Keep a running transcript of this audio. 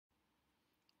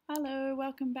Hello,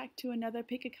 welcome back to another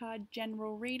pick a card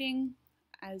general reading.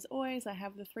 As always, I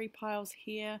have the three piles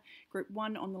here, group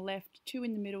 1 on the left, 2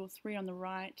 in the middle, 3 on the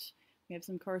right. We have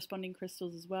some corresponding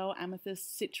crystals as well,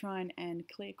 amethyst, citrine and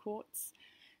clear quartz.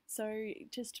 So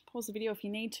just pause the video if you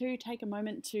need to, take a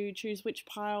moment to choose which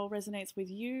pile resonates with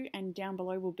you, and down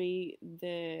below will be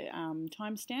the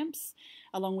timestamps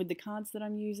along with the cards that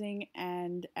I'm using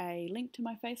and a link to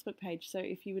my Facebook page. So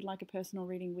if you would like a personal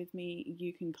reading with me,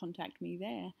 you can contact me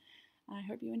there. I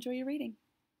hope you enjoy your reading.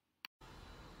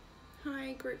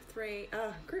 Hi, group 3.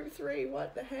 Group 3,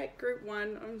 what the heck? Group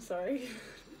 1, I'm sorry.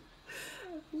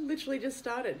 Literally just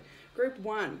started. Group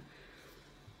 1.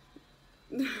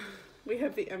 We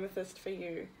have the amethyst for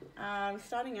you.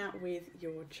 Starting out with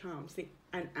your charms.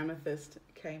 An amethyst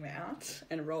came out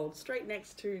and rolled straight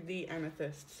next to the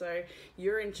amethyst. So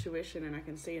your intuition, and I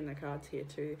can see in the cards here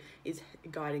too, is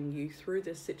guiding you through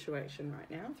this situation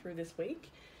right now, through this week.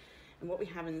 And what we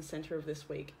have in the center of this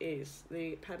week is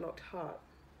the padlocked heart,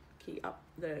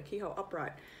 the keyhole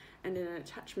upright, and an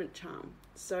attachment charm.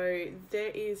 So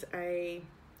there is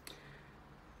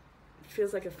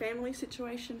feels like a family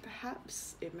situation,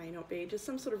 perhaps. It may not be, just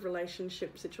some sort of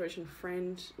relationship situation,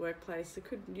 friend, workplace. It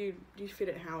could, you fit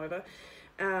it however,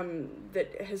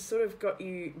 that has sort of got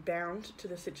you bound to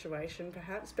the situation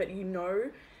perhaps, but you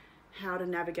know how to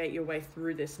navigate your way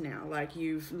through this now. Like,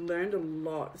 you've learned a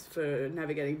lot for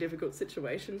navigating difficult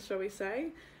situations, shall we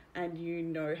say, and you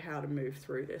know how to move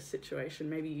through this situation.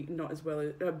 Maybe not as well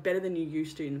as, better than you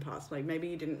used to in the past. Like, maybe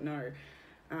you didn't know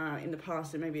in the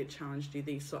past, and maybe it challenged you,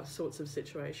 these sorts of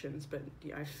situations, but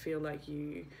I feel like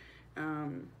you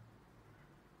have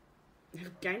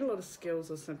gained a lot of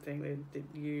skills or something that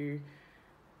you,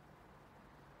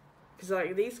 because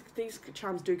like these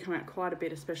charms do come out quite a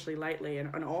bit, especially lately,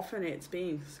 and often it's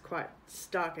being quite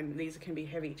stuck, and these can be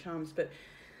heavy charms, but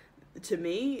to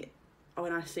me,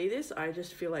 when I see this, I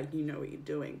just feel like you know what you're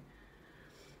doing.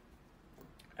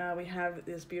 We have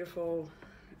this beautiful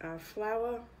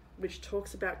flower, which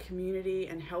talks about community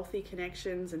and healthy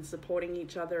connections and supporting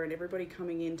each other and everybody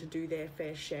coming in to do their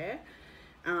fair share.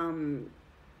 And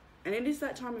it is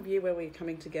that time of year where we're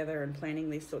coming together and planning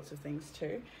these sorts of things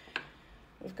too.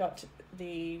 We've got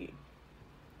the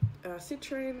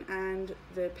citrine and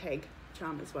the peg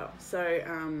charm as well.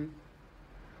 So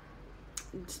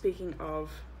speaking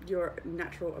of your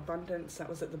natural abundance, that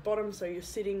was at the bottom. So you're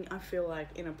sitting, I feel like,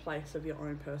 in a place of your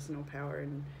own personal power,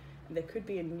 and there could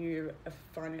be a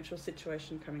financial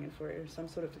situation coming in for you, some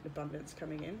sort of abundance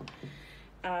coming in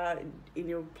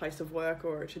your place of work,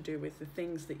 or to do with the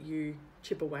things that you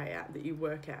chip away at, that you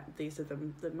work at. These are the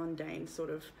mundane sort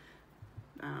of,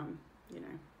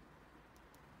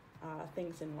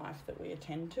 things in life that we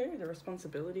attend to, the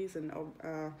responsibilities, and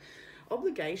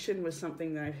obligation was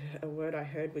something that a word I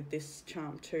heard with this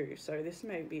charm too. So this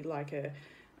may be like a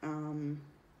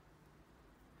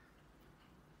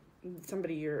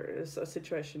a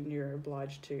situation you're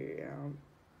obliged to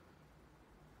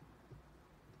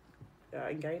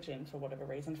engage in for whatever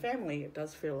reason. Family, it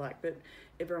does feel like, but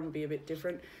everyone will be a bit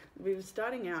different. We were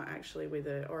starting out actually with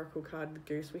an oracle card, the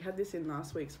goose. We had this in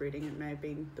last week's reading. It may have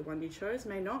been the one you chose,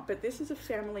 may not, but this is a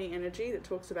family energy that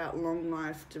talks about long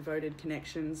life, devoted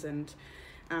connections, and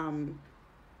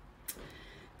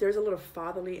there's a lot of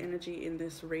fatherly energy in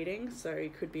this reading. So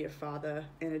it could be a father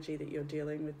energy that you're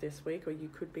dealing with this week, or you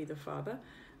could be the father.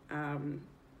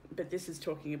 But this is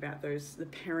talking about the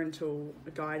parental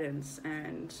guidance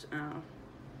and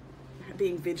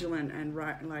being vigilant and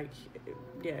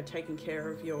taking care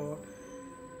of your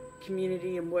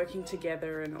community and working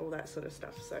together and all that sort of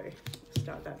stuff. So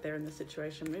start that there in the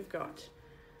situation. We've got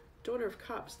Daughter of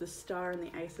Cups, the Star and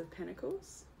the Ace of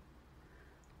Pentacles.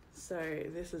 So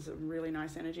this is a really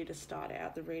nice energy to start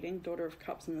out the reading. Daughter of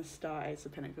Cups and the Star, Ace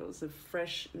of Pentacles, a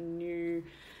fresh, new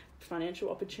financial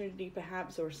opportunity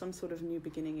perhaps, or some sort of new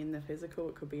beginning in the physical.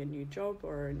 It could be a new job,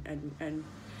 or a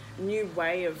new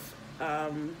way of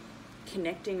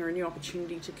connecting, or a new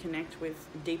opportunity to connect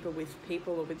deeper with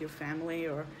people, or with your family,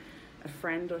 or a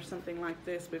friend, or something like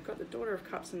this. We've got the Daughter of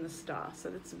Cups and the Star. So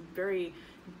that's a very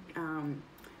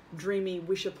dreamy,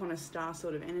 wish upon a star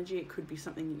sort of energy. It could be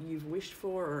something that you've wished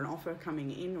for, or an offer coming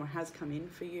in, or has come in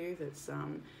for you, that's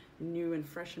new and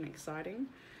fresh and exciting.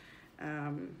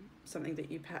 Something that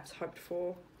you perhaps hoped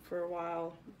for a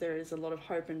while. There is a lot of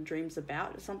hope and dreams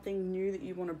about something new that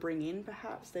you want to bring in.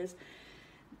 Perhaps there's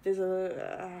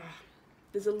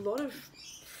a lot of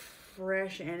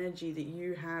fresh energy that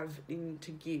you have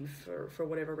to give for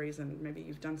whatever reason. Maybe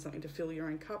you've done something to fill your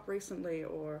own cup recently,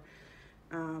 or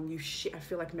I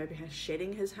feel like maybe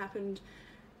shedding has happened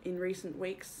in recent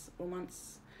weeks or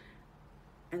months.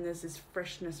 and there's this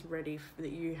freshness ready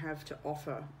that you have to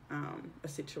offer a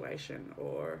situation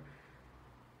or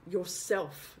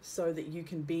yourself, so that you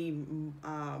can be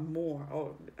more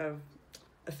or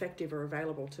effective or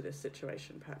available to this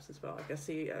situation perhaps as well. Like I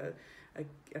see a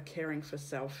caring for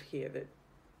self here that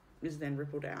is then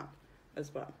rippled out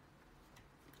as well.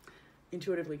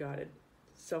 Intuitively guided.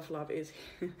 Self-love is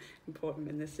important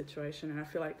in this situation, and I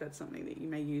feel like that's something that you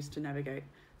may use to navigate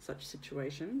such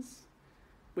situations,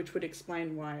 which would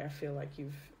explain why I feel like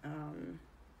you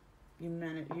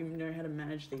know how to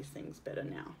manage these things better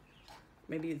now.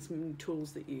 Maybe it's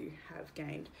tools that you have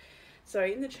gained. So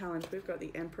in the challenge, we've got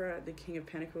the Emperor, the King of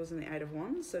Pentacles, and the Eight of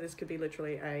Wands. So this could be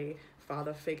literally a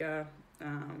father figure,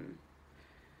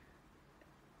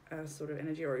 a sort of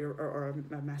energy, or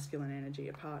a masculine energy,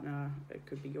 a partner. It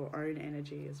could be your own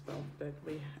energy as well. But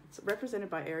it's represented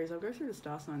by Aries. I'll go through the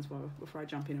star signs before I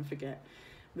jump in and forget.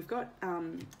 We've got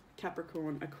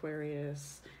Capricorn,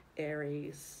 Aquarius,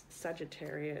 Aries,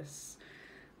 Sagittarius,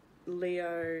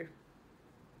 Leo,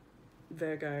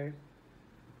 Virgo,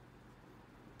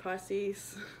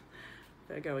 Pisces,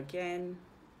 Virgo again,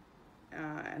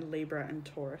 and Libra and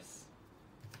Taurus.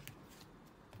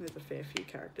 There's a fair few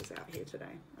characters out here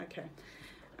today. Okay.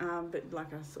 But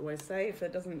like I always say, if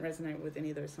it doesn't resonate with any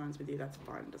of those signs with you, that's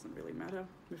fine. It doesn't really matter.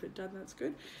 If it does, that's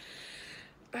good.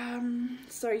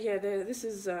 So yeah, this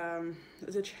is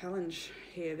there's a challenge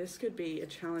here. This could be a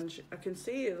challenge. I can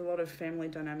see a lot of family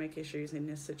dynamic issues in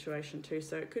this situation too.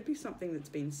 So it could be something that's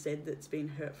been said that's been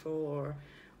hurtful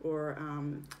or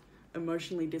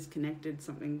emotionally disconnected,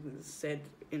 something that's said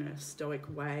in a stoic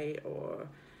way, or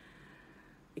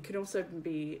it could also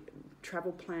be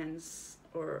travel plans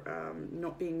or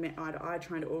not being met eye to eye,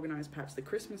 trying to organise perhaps the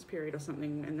Christmas period or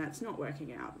something, and that's not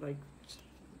working out. Like,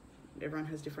 everyone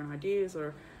has different ideas,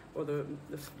 or the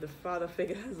father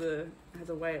figure has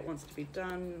a way it wants to be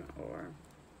done, or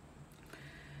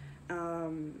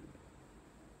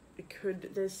it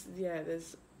could there's a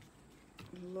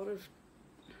lot of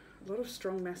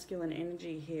strong masculine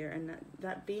energy here, and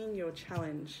that being your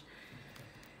challenge.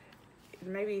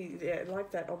 Maybe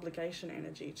like that obligation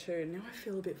energy too. Now I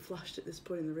feel a bit flushed at this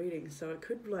point in the reading, so it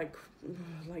could like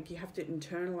you have to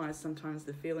internalize sometimes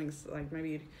the feelings. Like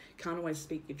maybe you can't always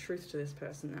speak your truth to this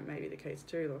person. That may be the case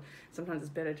too. Or sometimes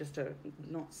it's better just to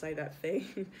not say that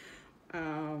thing.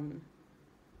 I'm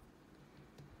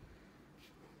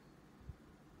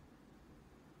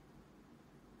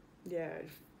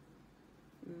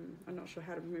not sure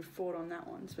how to move forward on that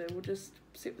one, so we'll just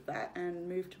sit with that and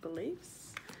move to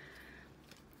beliefs.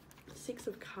 Six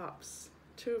of Cups,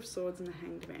 Two of Swords, and the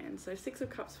Hanged Man. So Six of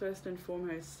Cups first and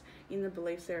foremost in the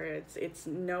beliefs area. It's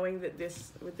knowing that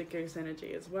this, with the Goose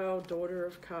energy as well, Daughter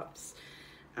of Cups,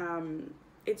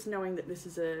 it's knowing that this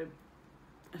is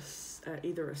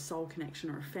either a soul connection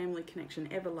or a family connection,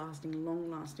 everlasting,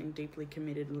 long-lasting, deeply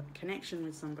committed connection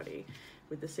with somebody.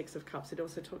 With the Six of Cups, it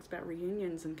also talks about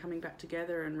reunions and coming back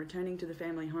together and returning to the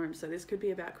family home. So this could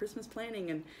be about Christmas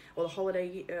planning or the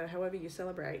holiday, however you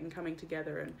celebrate, and coming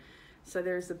together. And so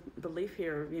there's a belief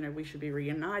here of, we should be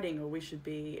reuniting, or we should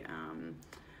be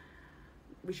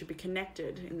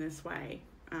connected in this way.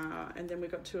 And then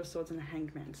we've got Two of Swords and a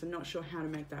Hanged Man. So not sure how to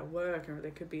make that work, or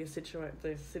there could be the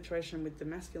situation with the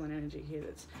masculine energy here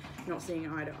that's not seeing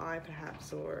eye to eye,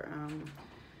 perhaps, or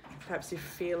perhaps you're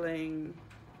feeling,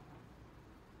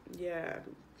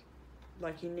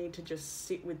 like you need to just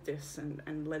sit with this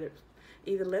and let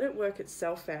it work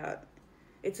itself out.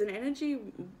 It's an energy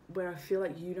where I feel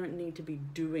like you don't need to be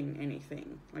doing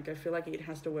anything. Like I feel like it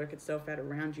has to work itself out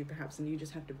around you perhaps, and you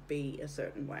just have to be a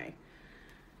certain way,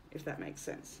 if that makes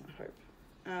sense, I hope.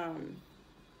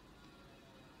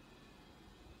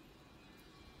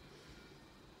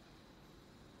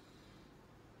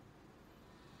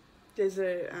 There's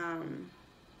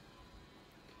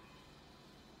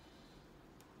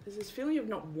this feeling of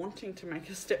not wanting to make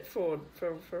a step forward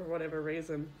for whatever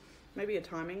reason. Maybe a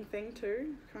timing thing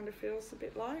too, kind of feels a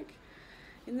bit like.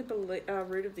 In the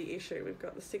root of the issue, we've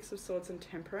got the Six of Swords and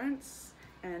Temperance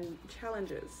and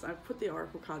challenges. I've put the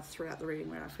oracle cards throughout the reading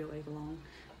where I feel they belong.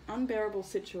 Unbearable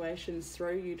situations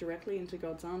throw you directly into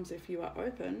God's arms. If you are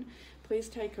open, please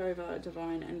take over,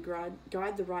 divine, and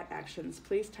guide the right actions.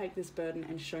 Please take this burden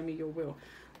and show me your will.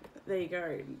 There you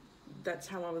go. That's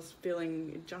how I was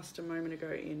feeling just a moment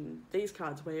ago in these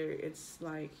cards, where it's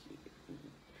like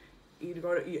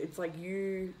it's like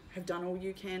you have done all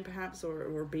you can, perhaps,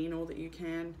 or been all that you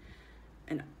can,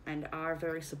 and are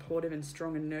very supportive and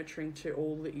strong and nurturing to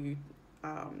all that you,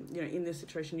 in this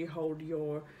situation, you hold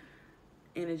your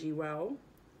energy well.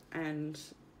 And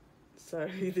so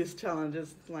this challenge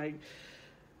is like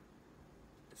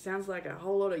sounds like a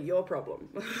whole lot of your problem.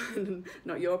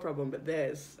 Not your problem, but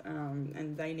theirs.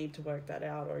 And they need to work that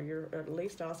out, or you're at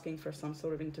least asking for some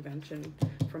sort of intervention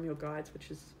from your guides,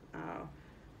 which is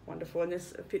wonderful. And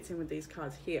this fits in with these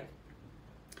cards here.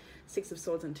 Six of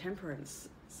Swords and Temperance.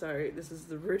 So this is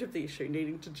the root of the issue,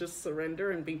 needing to just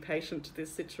surrender and be patient to this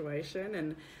situation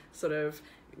and sort of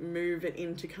move it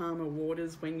into calmer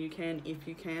waters when you can, if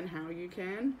you can, how you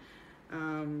can.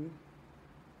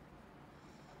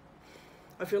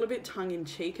 I feel a bit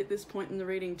tongue-in-cheek at this point in the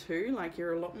reading too, like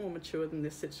you're a lot more mature than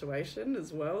this situation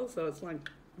as well, so it's like,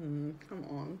 come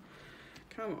on,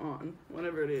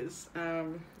 whatever it is. I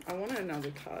want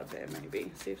another card there maybe,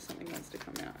 see if something wants to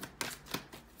come out.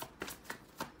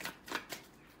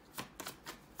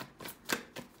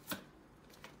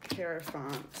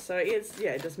 Hierophant. So it's,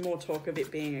 yeah, just more talk of it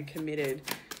being a committed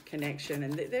connection,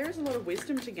 and there is a lot of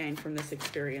wisdom to gain from this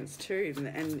experience too,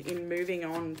 and in moving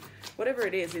on, whatever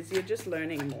it is you're just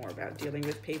learning more about dealing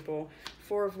with people.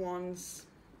 Four of Wands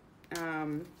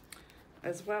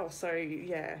as well, so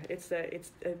yeah, it's a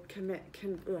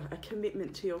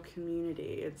commitment to your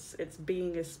community. It's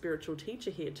being a spiritual teacher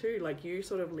here too, like you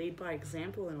sort of lead by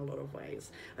example in a lot of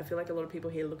ways. I feel like a lot of people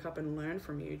here look up and learn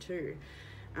from you too.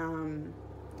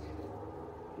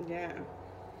 Yeah,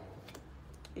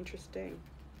 interesting.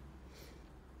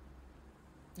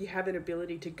 You have an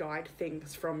ability to guide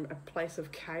things from a place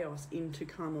of chaos into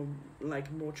calmer,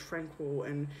 like more tranquil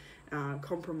and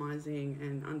compromising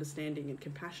and understanding and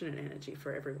compassionate energy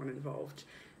for everyone involved.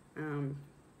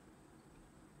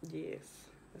 Yes,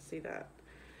 I see that.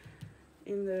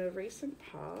 In the recent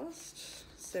past,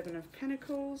 Seven of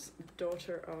Pentacles,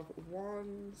 Daughter of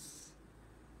Wands,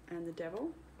 and the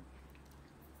Devil.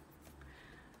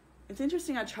 It's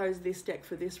interesting I chose this deck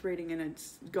for this reading, and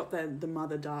it's got the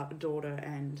mother, daughter,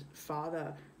 and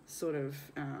father sort of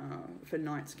for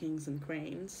knights, kings, and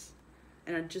queens.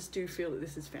 And I just do feel that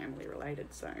this is family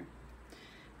related, so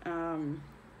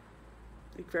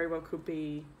it very well could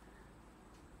be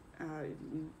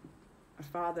a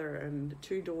father and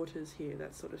two daughters here,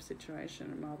 that sort of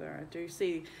situation, a mother. I do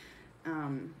see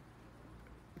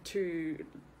two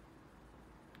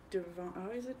divine,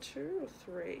 oh, is it two or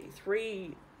three?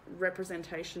 Three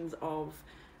representations of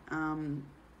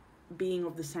being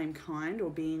of the same kind or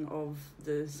being of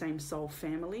the same soul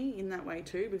family in that way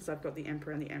too, because I've got the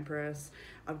Emperor and the Empress,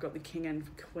 I've got the King and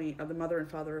Queen, the Mother and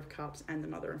Father of Cups, and the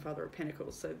Mother and Father of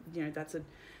Pentacles. So, you know, that's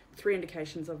three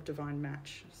indications of divine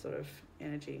match sort of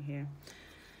energy here.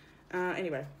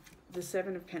 Anyway, the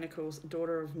Seven of Pentacles,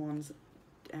 Daughter of Wands,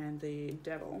 and the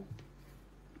Devil.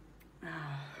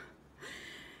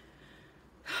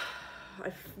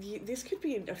 This could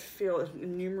be, I feel,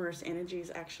 numerous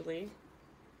energies actually,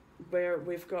 where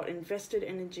we've got invested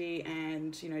energy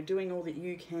and, you know, doing all that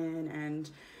you can and,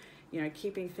 you know,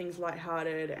 keeping things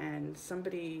lighthearted, and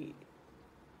somebody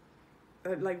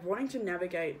like wanting to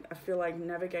navigate, I feel like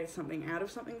navigate something out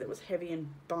of something that was heavy and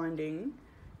binding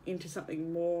into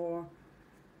something more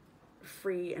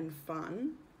free and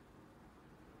fun.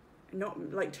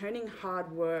 Not like turning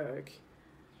hard work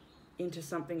into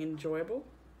something enjoyable.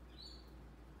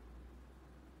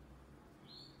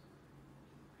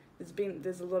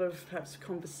 There's a lot of perhaps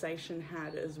conversation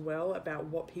had as well about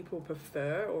what people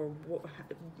prefer, or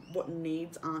what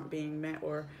needs aren't being met,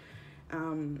 or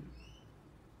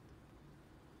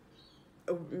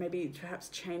maybe perhaps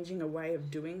changing a way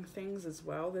of doing things as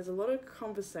well. There's a lot of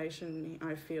conversation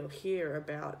I feel here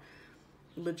about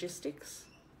logistics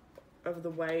of the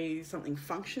way something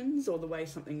functions, or the way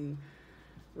something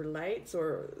relates,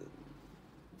 or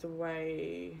the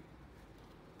way...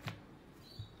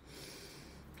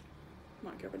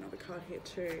 Might grab another card here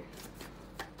too.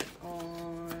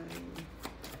 On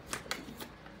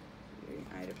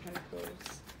Eight of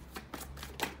Pentacles.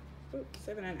 Oops,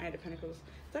 Seven and Eight of Pentacles.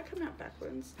 Did that come out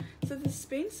backwards? So there's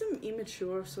been some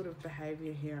immature sort of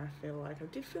behaviour here, I feel like. I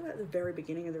did feel at the very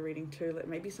beginning of the reading too, that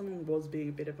maybe someone was being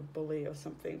a bit of a bully or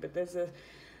something, but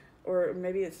or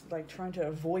maybe it's like trying to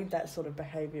avoid that sort of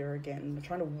behaviour again,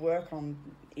 trying to work on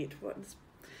it.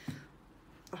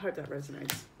 I hope that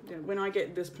resonates. You know, when I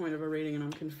get this point of a reading and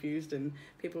I'm confused and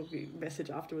people message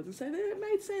afterwards and say, that it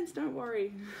made sense, don't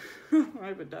worry. I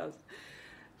hope it does.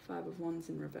 Five of Wands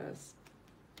in reverse.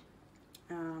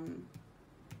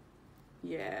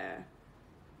 Yeah.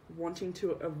 Wanting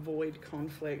to avoid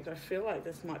conflict. I feel like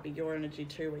this might be your energy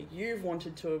too, where you've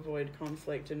wanted to avoid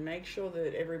conflict and make sure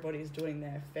that everybody's doing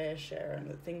their fair share and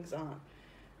that things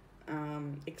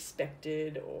aren't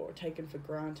expected or taken for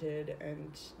granted,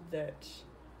 and that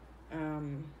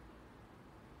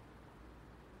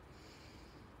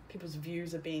people's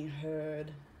views are being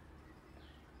heard.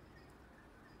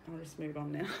 I'll just move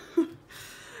on now.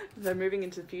 So moving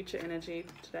into future energy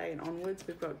today and onwards,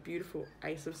 we've got beautiful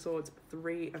Ace of Swords,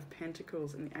 Three of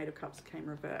Pentacles, and the Eight of Cups came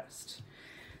reversed.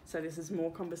 So this is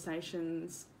more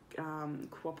conversations,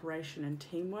 cooperation and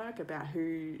teamwork about who,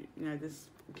 you know, this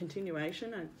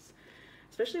continuation.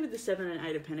 Especially with the Seven and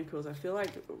Eight of Pentacles, I feel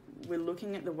like we're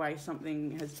looking at the way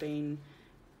something has been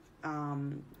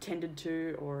tended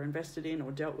to or invested in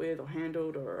or dealt with or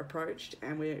handled or approached,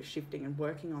 and we're shifting and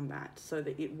working on that so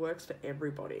that it works for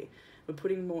everybody. We're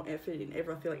putting more effort in. I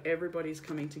feel like everybody's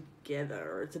coming together,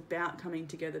 or it's about coming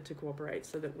together to cooperate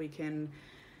so that we can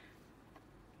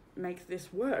make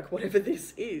this work, whatever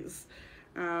this is.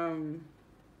 You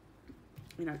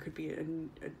know, it could be a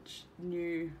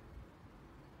new...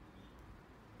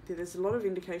 There's a lot of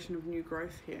indication of new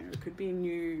growth here. It could be a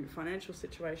new financial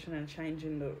situation and a change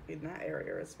in that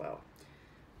area as well.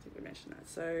 I think we mentioned that.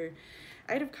 So,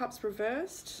 Eight of Cups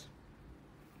reversed,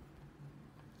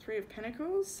 Three of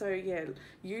Pentacles. So yeah,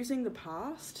 using the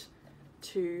past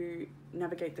to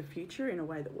navigate the future in a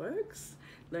way that works,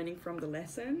 learning from the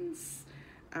lessons,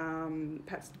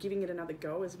 perhaps giving it another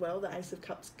go as well. The Ace of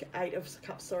Cups, Eight of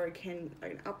Cups, sorry,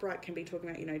 upright can be talking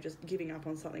about, you know, just giving up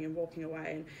on something and walking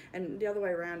away, and the other way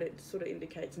around, it sort of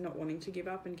indicates not wanting to give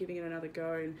up and giving it another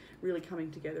go and really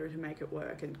coming together to make it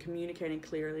work and communicating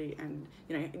clearly and,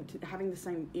 you know, having the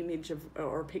same image of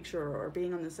or a picture or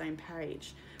being on the same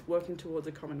page, working towards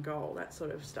a common goal, that sort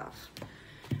of stuff.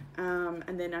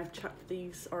 And then I've chucked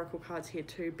these oracle cards here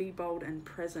too, be bold and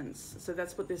presence. So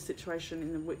that's what this situation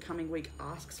in the coming week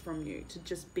asks from you, to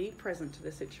just be present to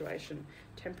the situation.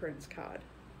 Temperance card.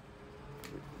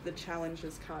 The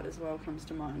challenges card as well comes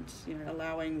to mind, you know,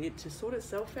 allowing it to sort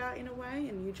itself out in a way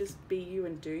and you just be you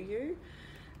and do you.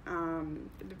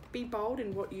 Be bold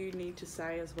in what you need to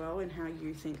say as well and how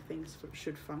you think things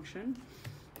should function.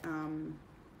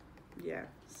 Yeah,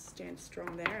 stand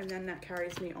strong there. And then that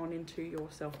carries me on into your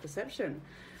self-perception,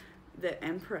 the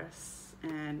Empress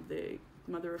and the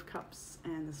Mother of Cups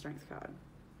and the Strength card.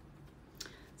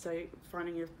 So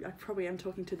finding I probably am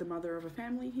talking to the mother of a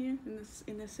family here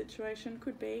in this situation,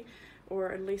 could be,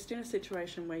 or at least in a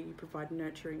situation where you provide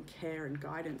nurturing care and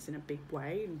guidance in a big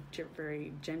way, and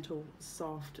very gentle,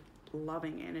 soft,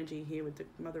 loving energy here with the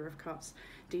Mother of Cups,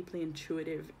 deeply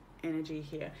intuitive energy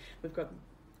here. We've got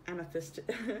Amethyst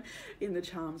in the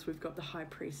charms, we've got the High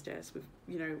Priestess, we've,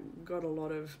 you know, got a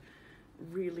lot of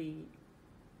really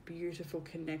beautiful,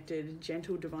 connected,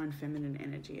 gentle, divine feminine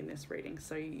energy in this reading.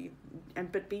 So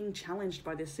but being challenged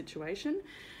by this situation,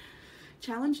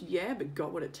 challenged, yeah, but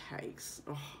got what it takes.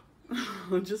 I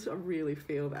really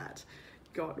feel that,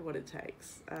 got what it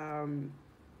takes.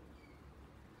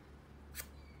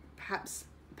 Perhaps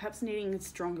needing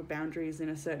stronger boundaries in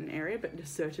a certain area, but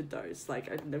asserted those. Like,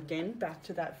 again, back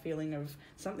to that feeling of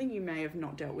something you may have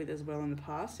not dealt with as well in the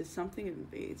past is something,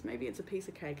 maybe it's a piece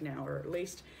of cake now, or at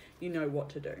least you know what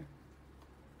to do.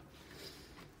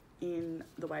 In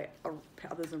the way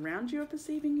others around you are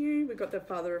perceiving you, we've got the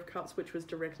Father of Cups, which was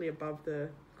directly above the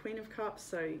Queen of Cups.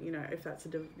 So, you know, if that's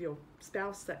your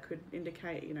spouse, that could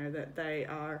indicate, you know, that they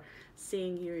are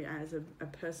seeing you as a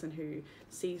person who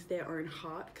sees their own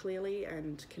heart clearly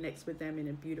and connects with them in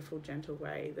a beautiful, gentle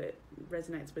way that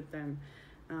resonates with them,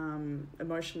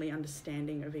 emotionally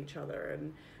understanding of each other,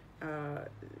 and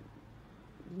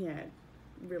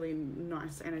really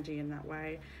nice energy in that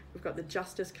way. We've got the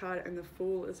Justice card and the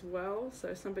Fool as well.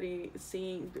 So somebody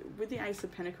seeing, with the Ace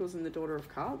of Pentacles and the Daughter of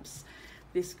Cups,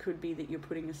 this could be that you're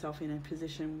putting yourself in a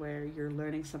position where you're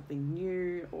learning something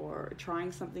new or trying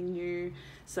something new.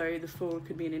 So the Fool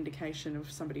could be an indication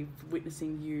of somebody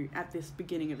witnessing you at this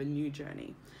beginning of a new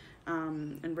journey,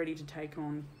 and ready to take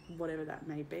on whatever that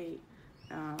may be,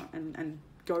 and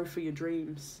go for your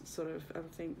dreams, sort of. I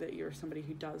think that you're somebody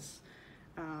who does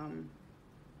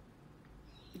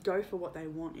go for what they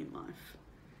want in life.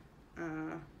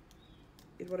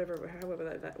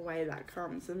 However that way that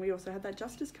comes. And we also had that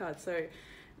Justice card, so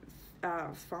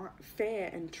fair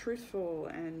and truthful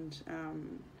and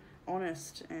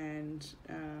honest and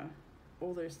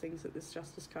all those things that this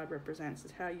Justice card represents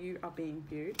is how you are being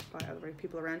viewed by other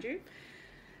people around you.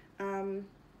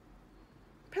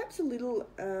 Perhaps a little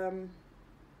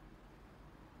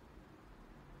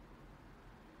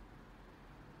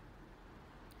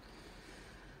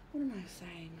what am I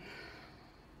saying?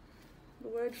 The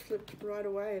word flipped right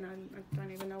away and I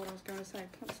don't even know what I was going to say.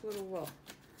 Perhaps a little what?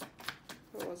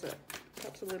 What was it?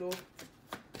 Perhaps a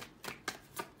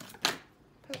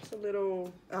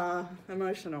little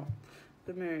emotional.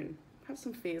 The Moon. Perhaps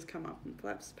some fears come up.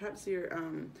 Perhaps you're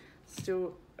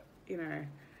still, you know,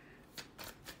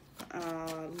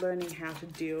 learning how to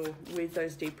deal with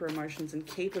those deeper emotions and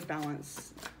keep a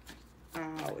balance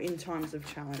in times of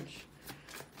challenge.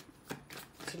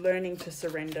 learning to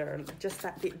surrender, just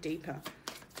that bit deeper.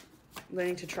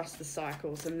 Learning to trust the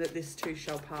cycles, and that this too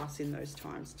shall pass in those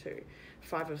times too.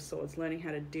 5 of Swords, learning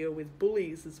how to deal with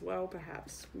bullies as well,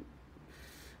 perhaps.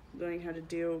 Learning how to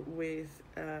deal with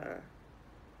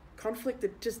conflict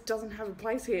that just doesn't have a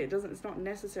place here. It's not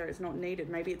necessary, it's not needed.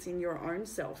 Maybe it's in your own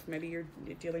self. Maybe you're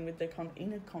dealing with the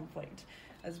inner conflict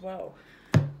as well.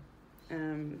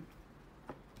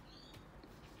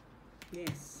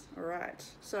 Yes, all right.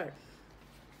 So,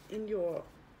 in your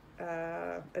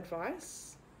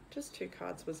advice, just 2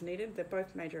 cards was needed. They're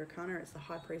both major arcana. It's the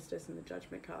High Priestess and the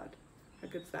Judgment card. How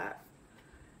good's that?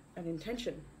 An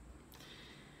intention.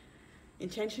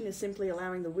 Intention is simply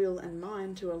allowing the will and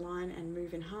mind to align and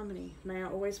move in harmony. May I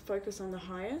always focus on the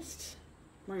highest?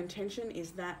 My intention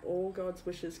is that all God's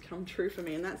wishes come true for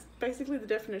me. And that's basically the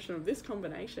definition of this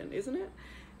combination, isn't it?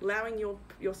 Allowing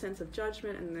your sense of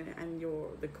judgment and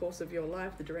the course of your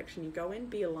life, the direction you go in,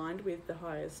 be aligned with the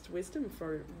highest wisdom.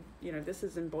 For, this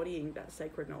is embodying that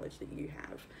sacred knowledge that you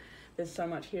have. There's so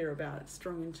much here about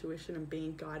strong intuition and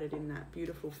being guided in that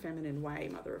beautiful feminine way,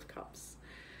 Mother of Cups.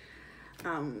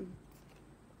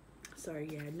 So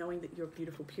yeah, knowing that your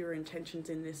beautiful, pure intentions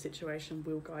in this situation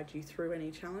will guide you through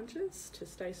any challenges, to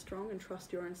stay strong and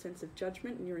trust your own sense of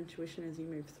judgment and your intuition as you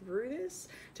move through this,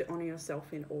 to honour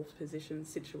yourself in all positions,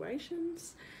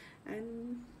 situations.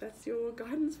 And that's your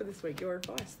guidance for this week, your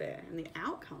advice there. And the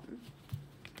outcome,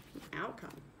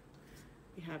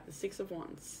 we have the 6 of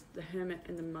Wands, the Hermit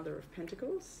and the Mother of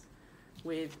Pentacles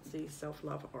with the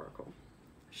Self-Love Oracle.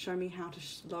 Show me how to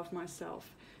love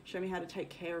myself. Show me how to take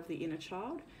care of the inner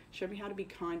child. Show me how to be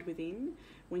kind within.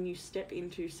 When you step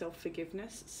into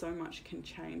self-forgiveness, so much can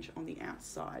change on the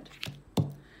outside.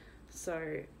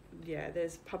 So, yeah,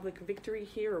 there's public victory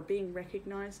here, or being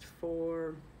recognized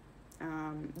for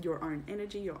your own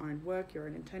energy, your own work, your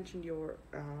own intention, your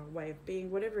way of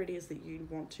being, whatever it is that you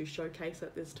want to showcase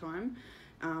at this time.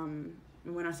 And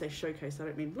when I say showcase, I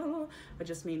don't mean blah, blah. I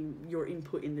just mean your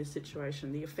input in this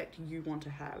situation, the effect you want to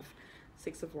have.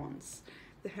 6 of Wands.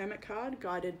 The Hermit card,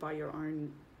 guided by your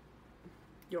own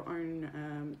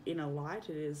inner light.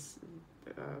 It is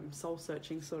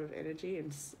soul-searching sort of energy,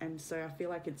 and so I feel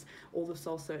like it's all the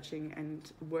soul-searching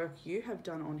and work you have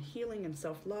done on healing and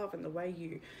self-love, and the way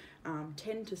you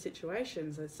tend to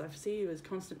situations. As I see you as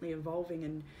constantly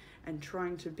evolving and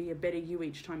trying to be a better you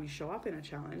each time you show up in a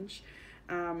challenge.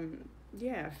 I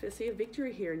see a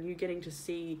victory here, and you getting to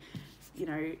see,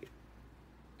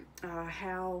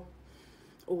 how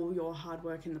all your hard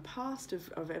work in the past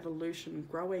of evolution,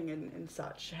 growing and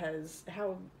such, has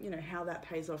how that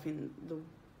pays off in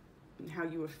how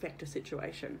you affect a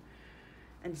situation,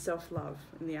 and self-love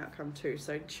in the outcome too.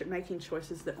 So making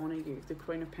choices that honor you. The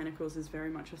Queen of Pentacles is very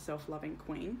much a self-loving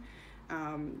queen.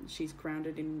 She's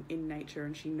grounded in nature,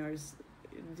 and she knows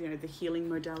the healing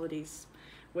modalities,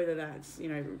 whether that's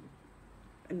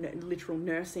literal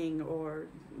nursing or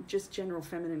just general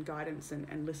feminine guidance,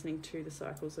 and listening to the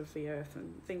cycles of the earth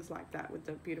and things like that, with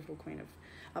the beautiful Queen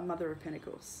of Mother of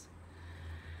Pentacles.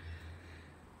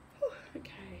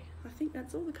 Okay, I think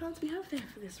that's all the cards we have there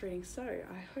for this reading. So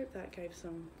I hope that gave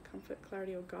some comfort,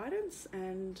 clarity or guidance,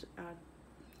 and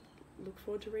look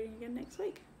forward to reading again next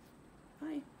week.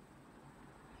 Bye.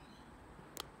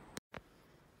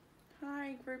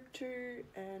 Hi group 2,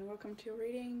 and welcome to your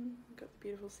reading. I've got the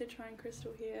beautiful citrine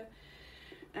crystal here,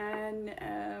 and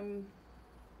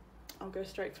I'll go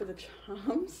straight for the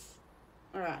charms.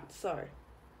 Alright, so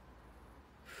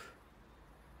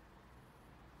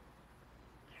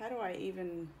how do I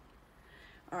even...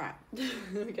 Alright,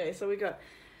 okay, so we got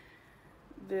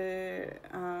the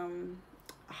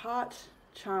heart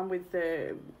charm with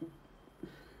the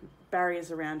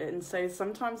barriers around it, and so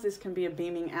sometimes this can be a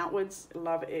beaming outwards,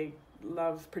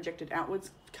 love projected outwards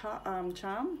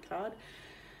charm card.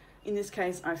 In this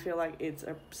case, I feel like it's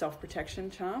a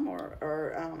self-protection charm, or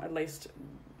at least,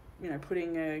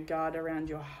 putting a guard around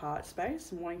your heart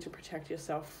space and wanting to protect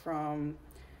yourself from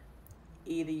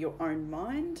either your own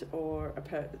mind or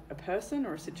a person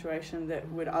or a situation that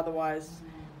would otherwise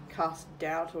cast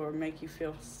doubt or make you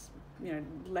feel,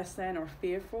 less than or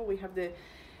fearful. We have the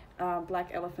black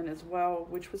elephant as well,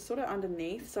 which was sort of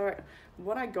underneath. So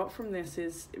what I got from this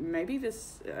is maybe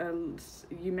this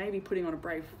you may be putting on a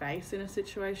brave face in a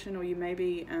situation, or you may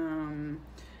be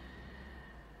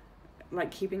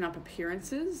like keeping up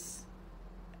appearances,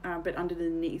 but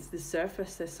underneath the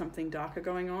surface there's something darker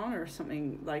going on, or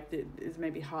something like that is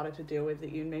maybe harder to deal with,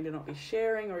 that you may not be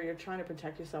sharing, or you're trying to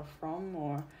protect yourself from.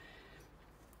 Or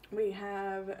we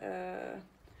have the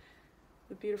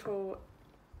beautiful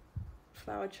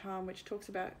flower charm, which talks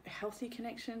about healthy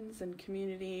connections and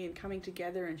community and coming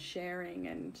together and sharing,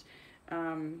 and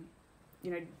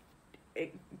you know,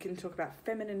 it can talk about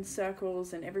feminine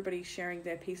circles and everybody sharing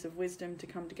their piece of wisdom to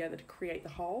come together to create the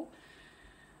whole.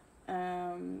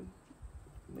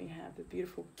 We have the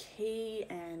beautiful key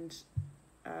and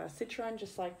citron,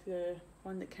 just like the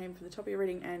one that came for the top of your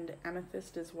reading, and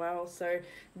amethyst as well. So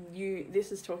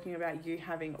this is talking about you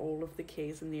having all of the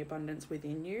keys and the abundance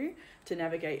within you to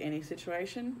navigate any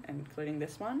situation, including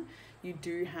this one. You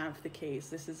do have the keys.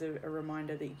 This is a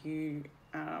reminder that you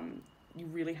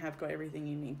really have got everything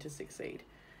you need to succeed.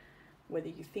 Whether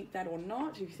you think that or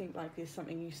not, you think like there's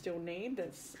something you still need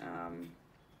that's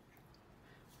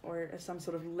or some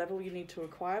sort of level you need to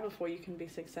acquire before you can be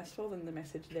successful, then the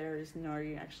message there is no,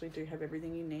 you actually do have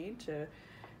everything you need to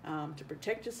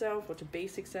protect yourself or to be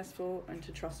successful, and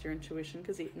to trust your intuition,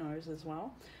 because it knows as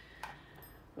well.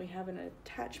 We have an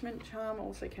attachment charm,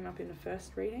 also came up in the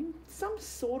first reading. Some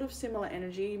sort of similar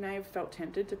energy. You may have felt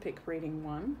tempted to pick reading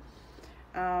 1.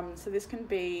 So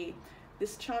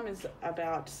this charm is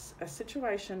about a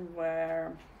situation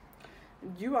where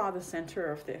you are the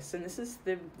center of this, and this is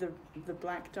the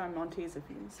black diamantes, if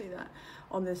you can see that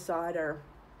on this side, are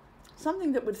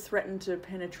something that would threaten to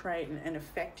penetrate and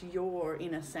affect your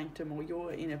inner sanctum or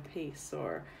your inner peace,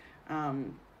 or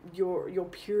your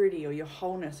purity or your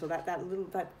wholeness, or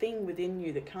that thing within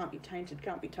you that can't be tainted,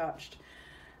 can't be touched.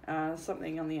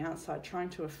 Something on the outside trying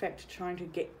to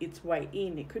get its way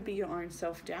in. It could be your own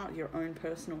self-doubt, your own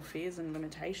personal fears and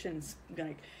limitations,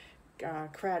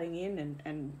 crowding in,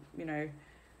 and you know,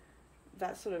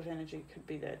 that sort of energy could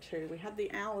be there too. We had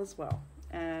the owl as well,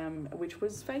 which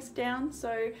was face down,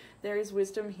 so there is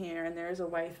wisdom here and there is a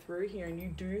way through here, and you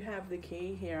do have the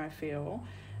key here, I feel,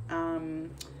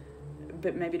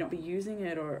 but maybe not be using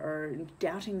it, or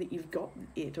doubting that you've got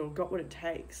it or got what it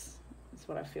takes. That's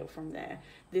what I feel from there.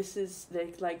 This is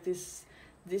like this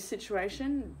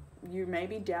situation, you may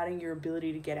be doubting your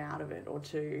ability to get out of it or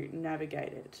to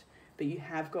navigate it, but you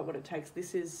have got what it takes.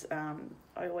 This is,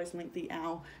 I always link the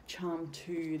owl charm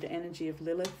to the energy of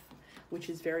Lilith, which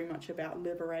is very much about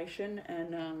liberation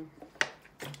and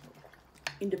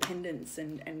independence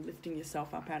and lifting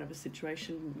yourself up out of a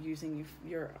situation using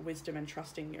your wisdom and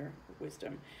trusting your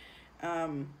wisdom.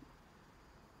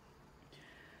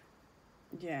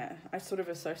 Yeah, I sort of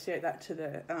associate that to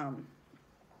the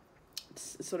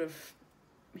sort of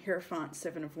Hierophant,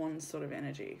 7 of Wands sort of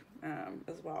energy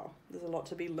as well. There's a lot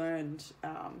to be learned,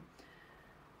 and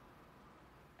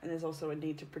there's also a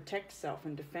need to protect self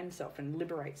and defend self and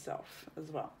liberate self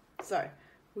as well. So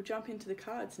we'll jump into the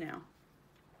cards now.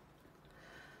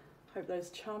 Hope those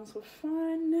charms were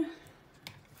fun.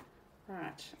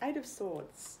 Right, 8 of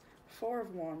Swords, 4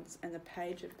 of Wands, and the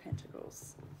Page of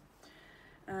Pentacles.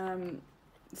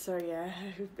 So yeah,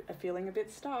 feeling a bit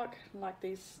stuck, like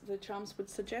the charms would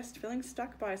suggest, feeling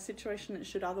stuck by a situation that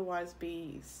should otherwise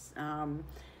be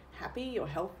happy or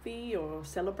healthy or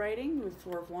celebrating. With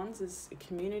 4 of Wands is a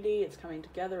community, it's coming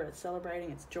together, it's celebrating,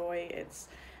 it's joy, it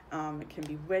can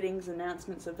be weddings,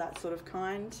 announcements of that sort of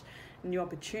kind, new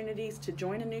opportunities to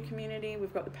join a new community.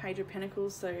 We've got the Page of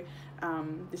Pentacles, so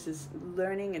this is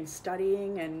learning and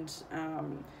studying and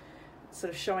sort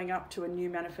of showing up to a new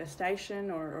manifestation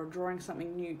or drawing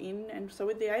something new in. And so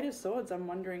with the 8 of Swords, I'm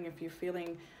wondering if you're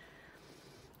feeling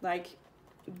like,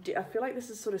 I feel like this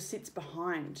is sort of sits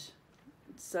behind.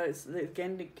 So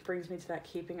again, it brings me to that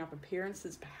keeping up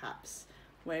appearances perhaps,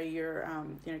 where you're,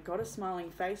 got a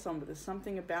smiling face on, but there's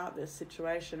something about this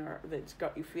situation or that's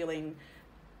got you feeling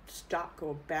stuck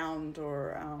or bound,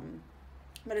 or,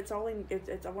 but it's all in,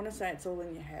 I want to say it's all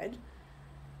in your head,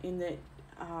 in that,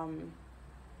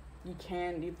 you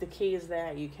can, if the key is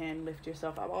there, you can lift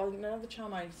yourself up. Oh, another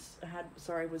charm I had,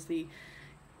 was the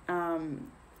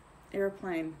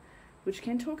aeroplane, which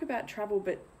can talk about travel,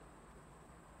 but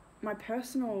my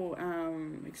personal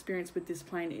experience with this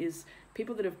plane is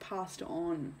people that have passed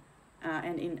on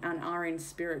and are in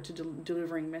spirit to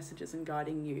delivering messages and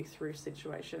guiding you through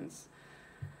situations.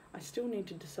 I still need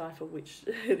to decipher which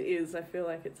it is. I feel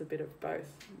like it's a bit of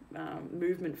both,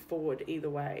 movement forward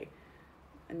either way,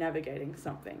 and navigating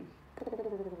something.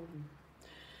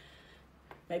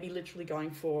 Maybe literally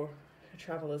going for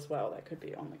travel as well, that could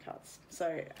be on the cards.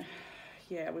 So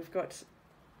yeah, we've got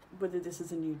whether this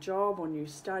is a new job or new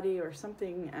study or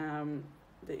something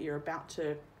that you're about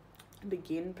to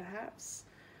begin perhaps.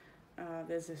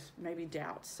 There's this maybe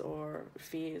doubts or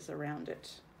fears around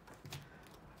it,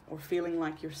 or feeling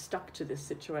like you're stuck to this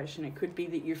situation. It could be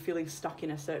that you're feeling stuck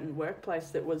in a certain workplace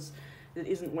that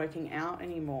isn't working out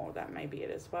anymore. That may be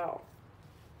it as well.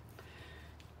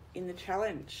 In the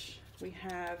challenge, we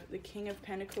have the King of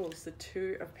Pentacles, the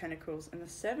 2 of Pentacles, and the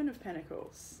 7 of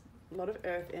Pentacles. A lot of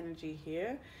earth energy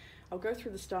here. I'll go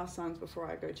through the star signs before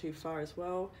I go too far as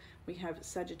well. We have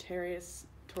Sagittarius,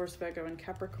 Taurus, Virgo, and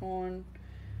Capricorn.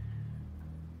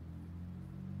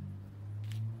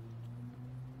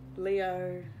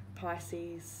 Leo,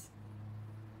 Pisces.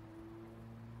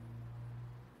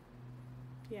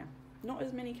 Yeah, not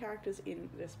as many characters in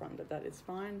this one, but that is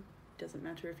fine. Doesn't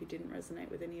matter if you didn't resonate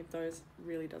with any of those,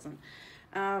 really doesn't.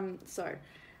 So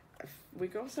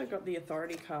we've also got the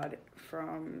Authority card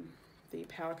from the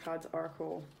Power Cards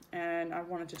Oracle, and I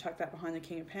wanted to tuck that behind the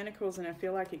King of Pentacles, and I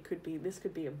feel like this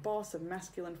could be a boss, a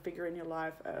masculine figure in your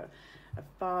life, a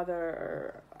father,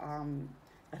 or an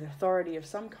authority of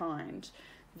some kind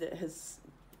that has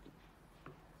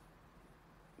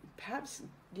perhaps,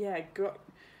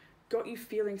 got you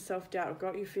feeling self-doubt, or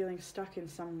got you feeling stuck in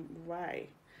some way.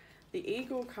 The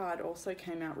Eagle card also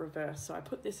came out reversed, so I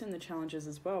put this in the challenges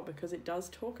as well because it does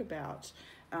talk about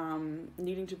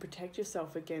needing to protect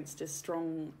yourself against a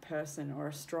strong person or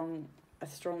a strong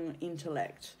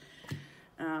intellect.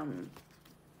 I'll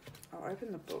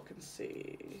open the book and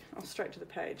see. I'll straight to the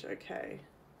page. Okay.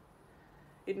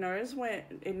 It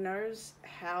knows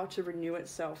how to renew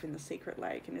itself in the secret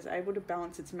lake and is able to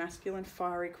balance its masculine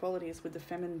fiery qualities with the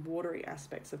feminine watery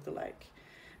aspects of the lake.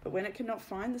 But when it cannot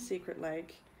find the secret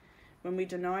lake, when we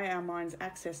deny our minds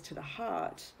access to the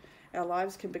heart, our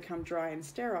lives can become dry and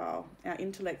sterile, our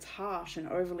intellects harsh and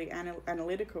overly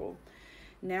analytical.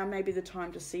 Now may be the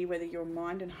time to see whether your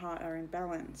mind and heart are in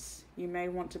balance. You may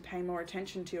want to pay more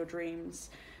attention to your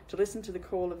dreams, to listen to the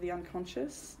call of the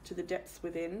unconscious, to the depths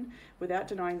within, without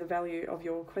denying the value of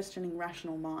your questioning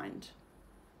rational mind.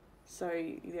 So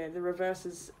yeah, the reverse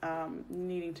is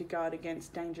needing to guard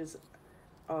against dangers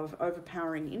of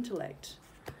overpowering intellect.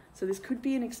 So this could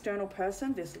be an external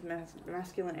person, this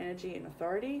masculine energy and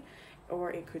authority, or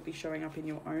it could be showing up in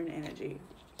your own energy,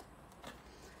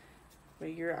 where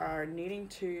you are needing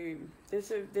to. There's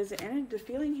the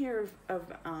feeling here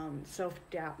of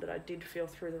self-doubt that I did feel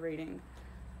through the reading.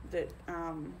 That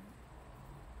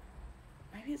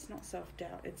maybe it's not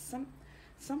self-doubt. It's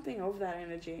something of that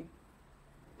energy,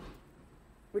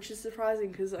 which is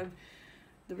surprising because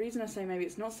the reason I say maybe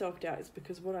it's not self-doubt is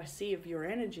because what I see of your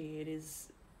energy, it is.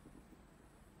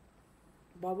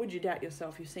 Why would you doubt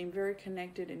yourself? You seem very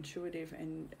connected, intuitive,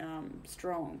 and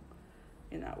strong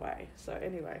in that way. So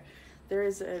anyway, there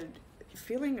is a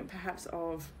feeling perhaps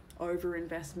of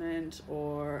overinvestment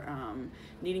or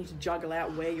needing to juggle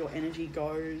out where your energy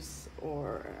goes,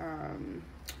 or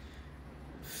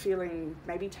feeling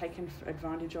maybe taken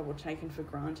advantage of or taken for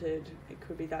granted. It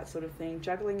could be that sort of thing.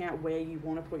 Juggling out where you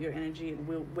want to put your energy and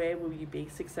where will you be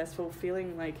successful.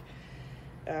 Feeling like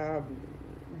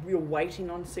you're waiting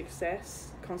on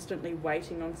success, constantly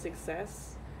waiting on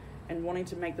success, and wanting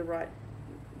to make the right.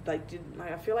 I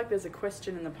feel like there's a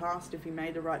question in the past if you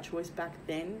made the right choice back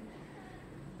then,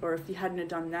 or if you hadn't have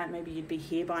done that, maybe you'd be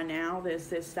here by now. There's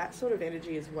that sort of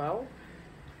energy as well.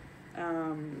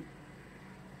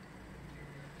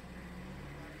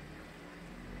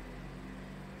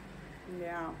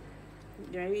 Yeah,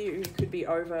 maybe you could be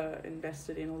over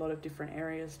invested in a lot of different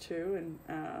areas too, and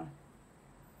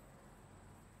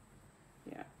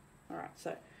yeah. All right,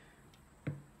 so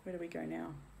where do we go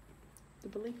now? The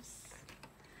beliefs.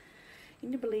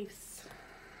 In your beliefs.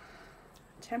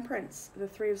 Temperance, the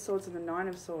Three of Swords and the Nine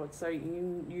of Swords. So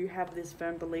you have this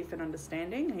firm belief and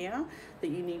understanding here that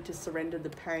you need to surrender the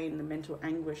pain, the mental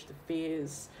anguish, the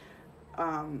fears,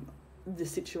 the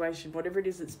situation, whatever it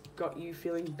is that's got you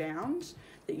feeling bound,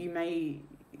 that you may,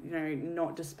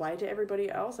 not display to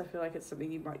everybody else. I feel like it's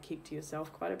something you might keep to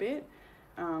yourself quite a bit.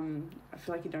 I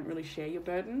feel like you don't really share your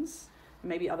burdens.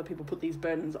 Maybe other people put these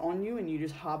burdens on you and you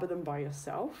just harbour them by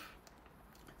yourself.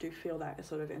 I do feel that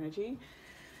sort of energy.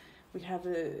 We have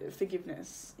a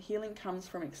forgiveness. Healing comes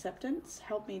from acceptance.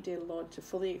 Help me, dear Lord, to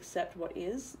fully accept what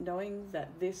is, knowing that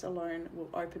this alone will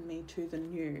open me to the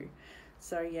new.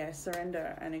 So yeah,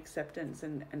 surrender and acceptance,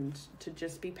 and to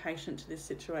just be patient to this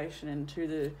situation and to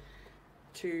the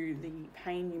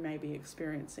pain you may be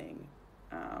experiencing.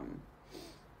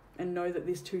 And know that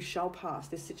this too shall pass.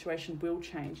 This situation will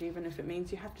change, even if it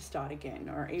means you have to start again,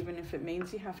 or even if it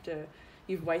means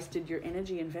you've wasted your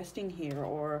energy investing here,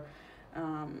 or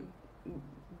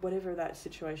whatever that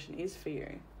situation is for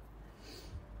you.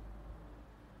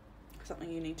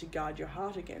 Something you need to guard your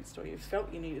heart against, or you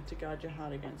felt you needed to guard your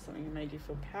heart against, something that made you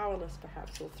feel powerless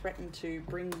perhaps, or threatened to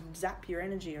zap your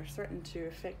energy, or threatened to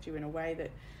affect you in a way that,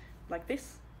 like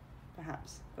this,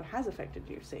 perhaps, or has affected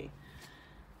you, see.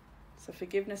 So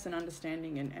forgiveness and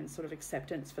understanding and sort of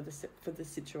acceptance for the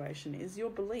situation is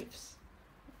your beliefs.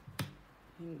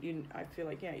 I feel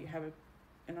like, you have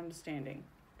an understanding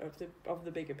of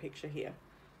the bigger picture here,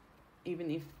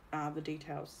 even if the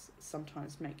details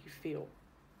sometimes make you feel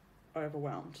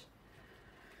overwhelmed.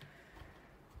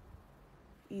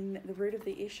 In the root of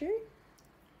the issue,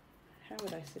 how are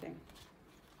they sitting?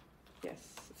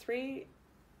 Yes, 3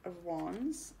 of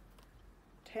Wands,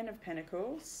 10 of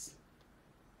Pentacles,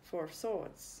 4 of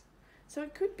Swords. So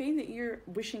it could be that you're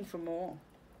wishing for more.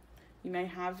 You may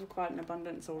have quite an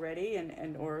abundance already,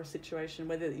 and or a situation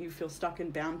whether you feel stuck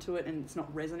and bound to it and it's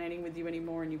not resonating with you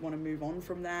anymore and you want to move on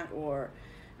from that, or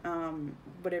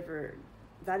whatever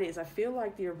that is. I feel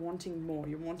like you're wanting more.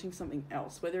 You're wanting something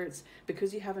else, whether it's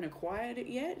because you haven't acquired it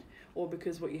yet, or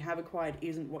because what you have acquired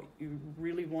isn't what you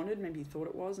really wanted. Maybe you thought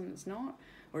it was and it's not,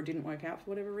 or it didn't work out for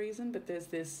whatever reason. But there's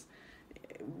this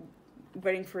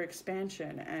waiting for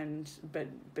expansion, and but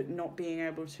not being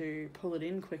able to pull it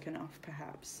in quick enough,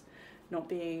 perhaps. Not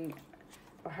being,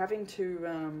 or having to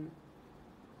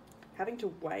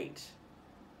wait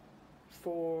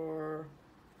for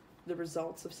the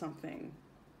results of something.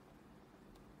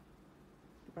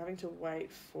 Having to wait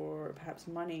for perhaps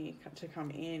money to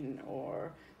come in,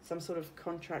 or some sort of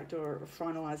contract or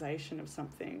finalization of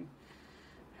something.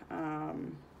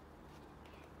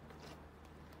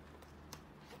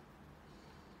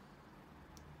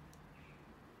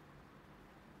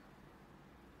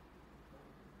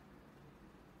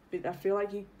 But I feel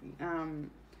like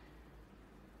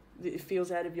it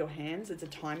feels out of your hands. It's a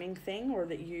timing thing, or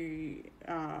that you,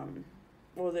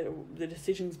 or the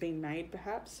decision's been made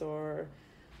perhaps, or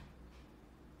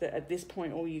that at this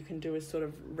point all you can do is sort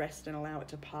of rest and allow it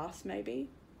to pass maybe.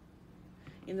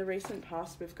 In the recent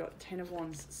past, we've got 10 of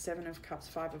Wands, 7 of Cups,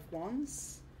 5 of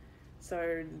Wands.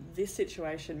 So this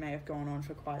situation may have gone on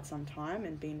for quite some time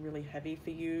and been really heavy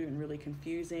for you and really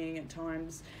confusing at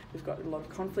times. We've got a lot of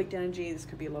conflict energy. This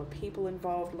could be a lot of people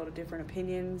involved, a lot of different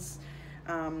opinions,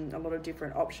 a lot of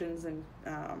different options, and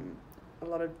a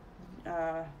lot of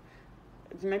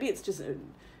maybe it's just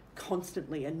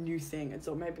constantly a new thing. It's,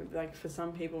 or maybe like for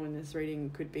some people in this reading,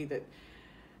 it could be that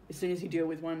as soon as you deal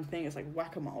with one thing, it's like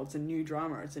whack-a-mole. It's a new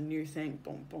drama. It's a new thing.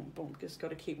 Boom, boom, boom. Just got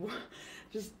to keep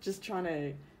just trying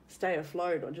to stay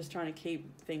afloat, or just trying to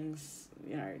keep things,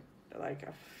 you know, like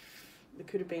there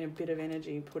could have been a bit of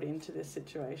energy put into this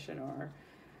situation,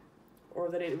 or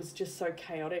that it was just so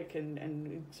chaotic and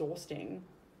exhausting.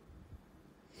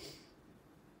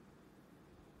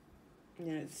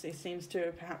 You know, it seems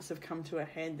to perhaps have come to a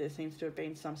head. There seems to have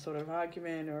been some sort of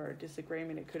argument or a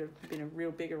disagreement. It could have been a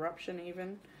real big eruption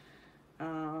even.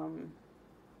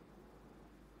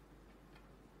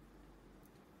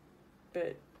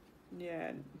 But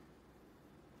yeah,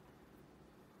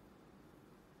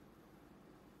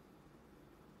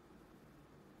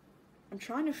 I'm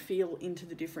trying to feel into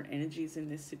the different energies in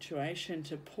this situation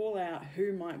to pull out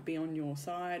who might be on your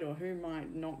side or who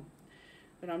might not.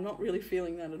 But I'm not really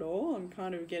feeling that at all. I'm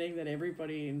kind of getting that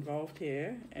everybody involved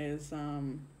here is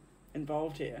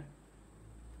involved here.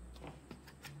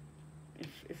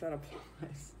 If that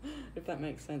applies, if that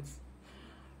makes sense.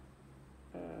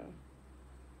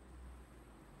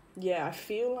 Yeah, I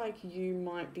feel like you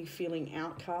might be feeling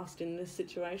outcast in this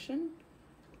situation.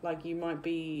 Like you might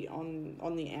be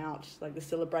on the out, like the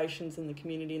celebrations and the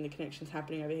community and the connections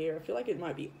happening over here. I feel like it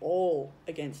might be all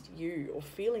against you, or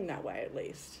feeling that way at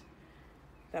least.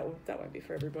 That won't be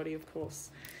for everybody, of course.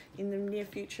 In the near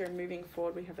future, moving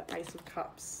forward, we have the Ace of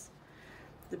Cups,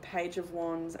 the Page of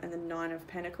Wands, and the 9 of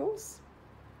Pentacles.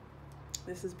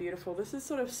 This is beautiful. This is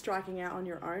sort of striking out on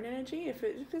your own energy. If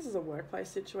this is a workplace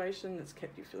situation that's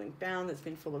kept you feeling bound, that's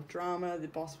been full of drama, the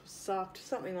boss was sucked,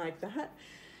 something like that,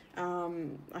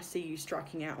 I see you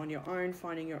striking out on your own,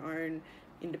 finding your own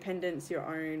independence, your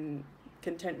own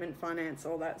contentment, finance,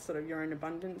 all that sort of your own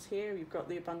abundance here. You've got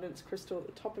the abundance crystal at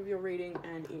the top of your reading,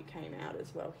 and it came out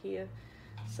as well here.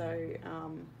 So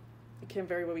it can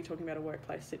very well be talking about a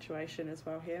workplace situation as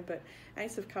well here. But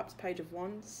Ace of Cups, Page of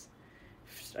Wands,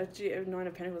 9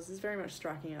 of Pentacles is very much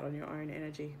striking out on your own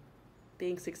energy.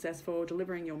 Being successful,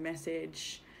 delivering your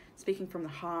message, speaking from the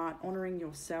heart, honouring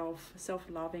yourself,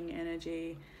 self-loving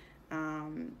energy,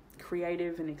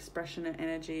 creative and expressionate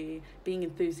energy, being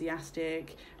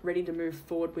enthusiastic, ready to move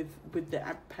forward with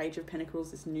the Page of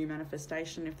Pentacles, this new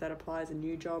manifestation, if that applies, a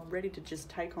new job, ready to just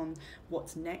take on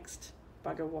what's next,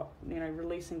 bugger what, you know,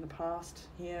 releasing the past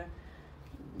here,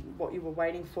 what you were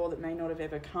waiting for that may not have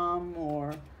ever come,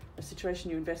 or a situation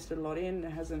you invested a lot in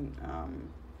that hasn't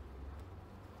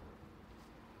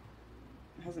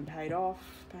paid off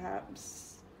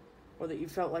perhaps, or that you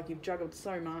felt like you've juggled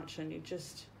so much and you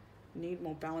just need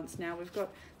more balance now. We've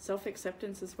got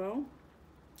self-acceptance as well.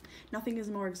 Nothing is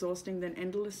more exhausting than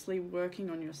endlessly working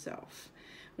on yourself.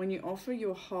 When you offer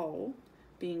your whole,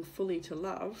 being fully to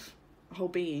love, whole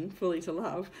being fully to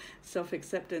love,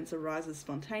 self-acceptance arises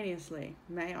spontaneously.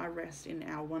 May I rest in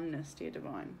our oneness, dear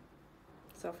Divine.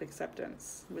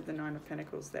 Self-acceptance with the Nine of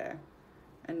Pentacles there.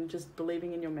 And just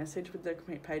believing in your message with the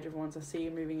Page of Wands. I see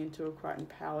you moving into a quite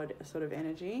empowered sort of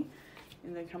energy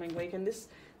in the coming week. And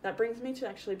that brings me to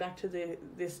actually back to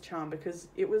this charm, because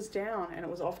it was down and it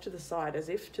was off to the side as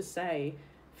if to say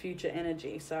future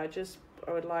energy. So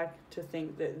I would like to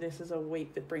think that this is a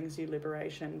week that brings you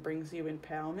liberation, brings you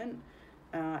empowerment,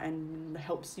 and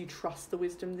helps you trust the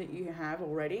wisdom that you have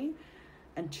already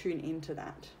and tune into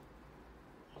that.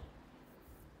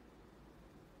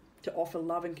 To offer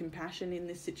love and compassion in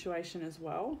this situation as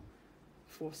well,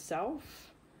 for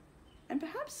self, and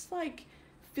perhaps like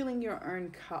filling your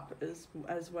own cup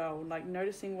as well, like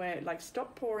noticing where, like,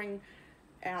 stop pouring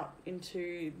out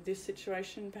into this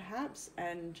situation perhaps,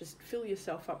 and just fill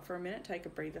yourself up for a minute. Take a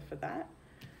breather for that.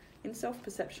 In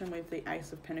self-perception with the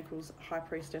Ace of Pentacles, High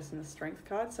Priestess, and the Strength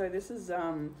card. So this is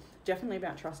definitely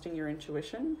about trusting your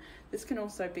intuition. This can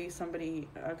also be somebody,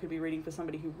 could be reading for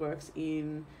somebody who works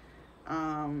in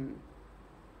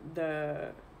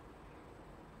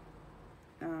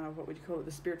what would you call it,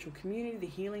 the spiritual community, the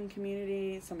healing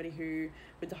community, somebody who,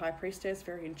 with the High Priestess,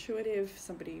 very intuitive,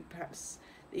 somebody perhaps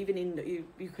even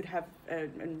you could have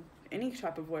any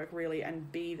type of work really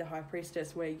and be the High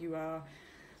Priestess, where you are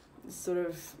sort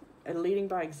of leading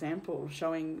by example,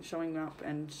 showing up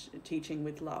and teaching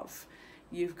with love.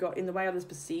 You've got, in the way others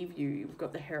perceive you, you've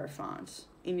got the Hierophant.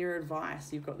 In your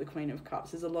advice, you've got the Queen of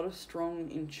Cups. There's a lot of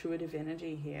strong intuitive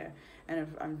energy here, and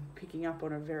I'm picking up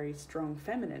on a very strong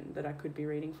feminine that I could be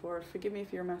reading for. Forgive me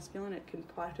if you're masculine, it can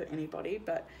apply to anybody,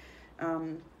 but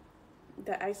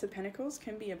the Ace of Pentacles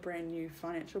can be a brand new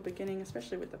financial beginning,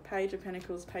 especially with the Page of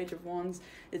Pentacles, Page of Wands.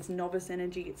 It's novice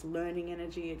energy, it's learning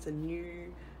energy, it's a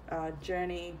new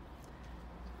journey.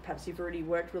 Perhaps you've already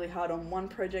worked really hard on one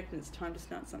project and it's time to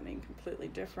start something completely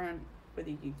different,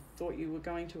 whether you thought you were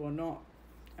going to or not.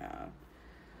 There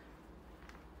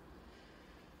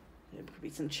could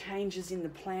be some changes in the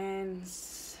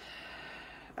plans.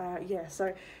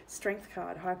 So Strength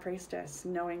card, High Priestess,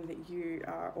 knowing that you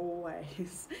are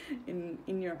always in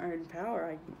your own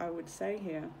power, I would say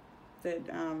here. That,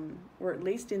 or at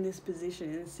least in this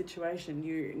position, in this situation,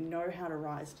 you know how to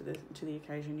rise to the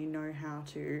occasion. You know how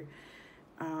to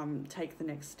take the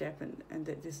next step, and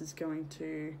that this is going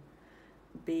to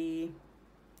be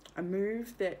a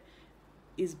move that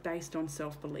is based on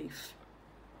self-belief.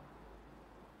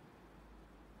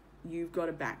 You've got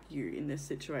to back you in this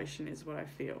situation is what I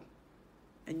feel.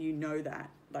 And you know that.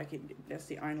 That's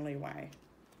the only way.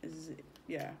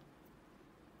 The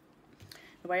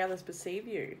way others perceive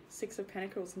you. Six of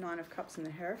Pentacles, Nine of Cups, and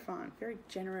the Hierophant. Very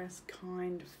generous,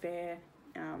 kind, fair,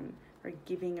 very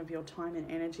giving of your time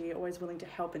and energy, always willing to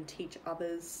help and teach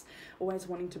others, always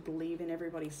wanting to believe in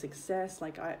everybody's success.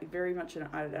 Like, I very much an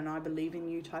I believe in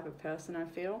you type of person, I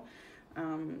feel.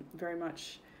 Very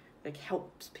much like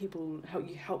help people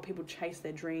chase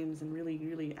their dreams and really,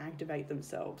 really activate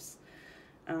themselves.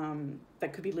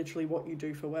 That could be literally what you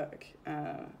do for work,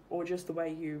 or just the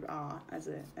way you are as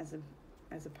a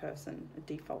person, a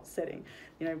default setting.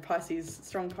 Pisces,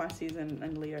 strong Pisces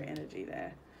and Leo energy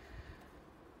there.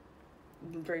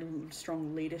 Very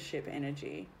strong leadership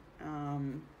energy.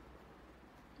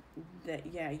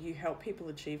 You help people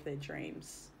achieve their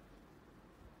dreams.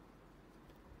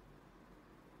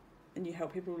 And you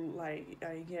help people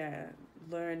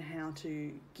learn how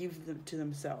to give them to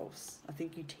themselves. I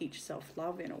think you teach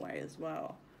self-love in a way as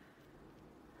well.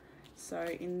 So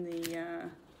in the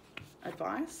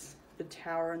advice, the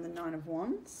Tower and the Nine of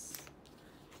Wands,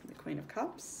 the Queen of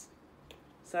Cups.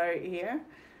 So here,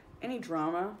 any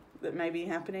drama that may be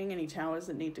happening, any towers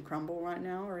that need to crumble right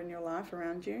now or in your life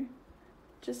around you.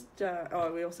 Just,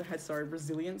 we also had,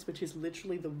 resilience, which is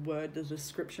literally the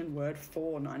description word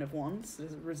for Nine of Wands,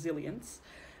 is resilience,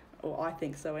 or I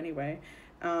think so anyway.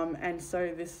 And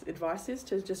so this advice is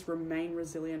to just remain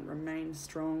resilient, remain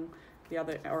strong. The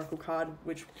other oracle card,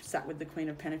 which sat with the Queen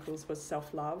of Pentacles, was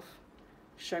self-love.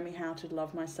 Show me how to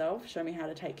love myself. Show me how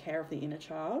to take care of the inner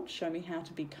child. Show me how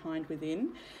to be kind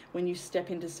within. When you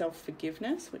step into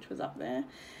self-forgiveness, which was up there,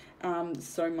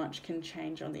 so much can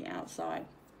change on the outside.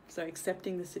 So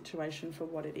accepting the situation for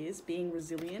what it is, being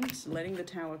resilient, letting the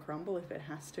tower crumble if it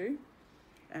has to,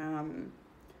 and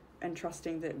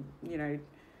trusting that,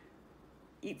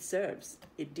 it serves.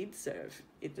 It did serve.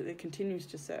 It continues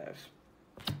to serve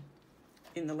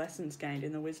in the lessons gained,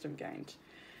 in the wisdom gained.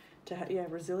 To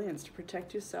resilience, to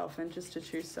protect yourself, and just to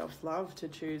choose self-love, to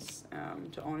choose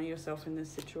to honour yourself in this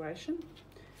situation,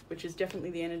 which is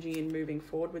definitely the energy in moving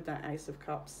forward with that Ace of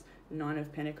Cups, Nine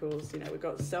of Pentacles. We've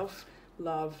got self-love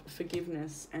love,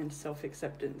 forgiveness, and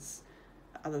self-acceptance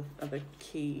are the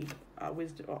key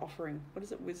wisdom offering. What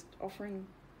is it? Offering?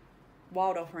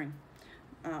 Wild offering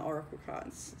oracle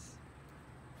cards.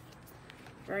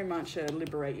 Very much a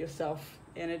liberate yourself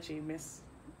energy, Miss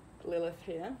Lilith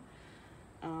here.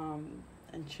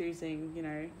 And choosing, you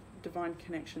know, divine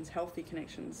connections, healthy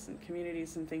connections, and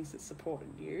communities and things that supported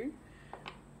you.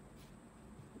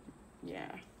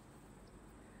 Yeah.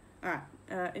 All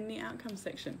right. In the outcome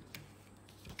section,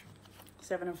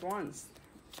 7 of Wands.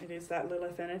 It is that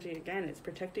Lilith energy again. It's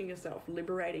protecting yourself,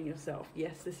 liberating yourself.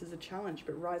 Yes, this is a challenge,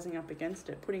 but rising up against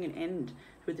it, putting an end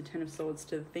with the 10 of Swords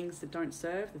to the things that don't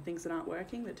serve, the things that aren't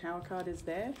working. The Tower card is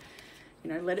there.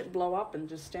 You know, let it blow up and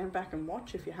just stand back and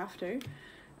watch if you have to.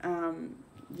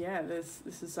 Yeah, this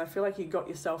is, I feel like you got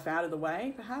yourself out of the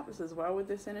way perhaps as well with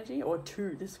this energy, or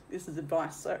this is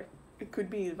advice. So it could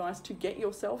be advice to get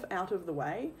yourself out of the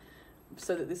way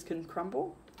so that this can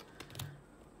crumble,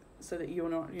 so that you're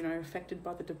not, you know, affected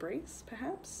by the debris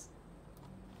perhaps.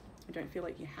 I don't feel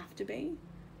like you have to be,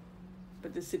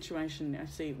 but the situation I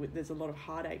see there's a lot of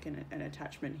heartache and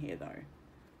attachment here though.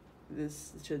 I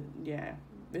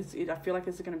feel like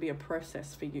there's going to be a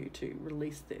process for you to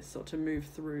release this or to move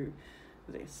through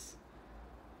this.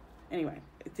 Anyway,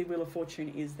 the Wheel of Fortune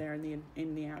is there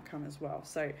in the outcome as well.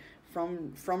 So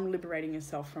from liberating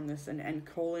yourself from this and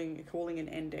calling an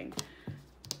ending.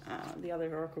 The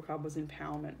other oracle card was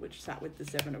Empowerment, which sat with the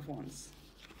 7 of Wands.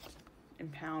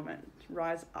 Empowerment,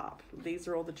 rise up. These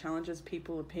are all the challenges,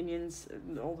 people, opinions,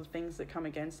 all the things that come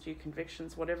against you,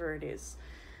 convictions, whatever it is.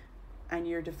 And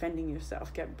you're defending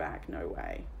yourself. Get back, no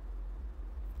way.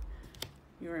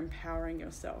 You're empowering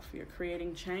yourself. You're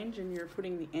creating change and you're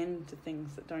putting the end to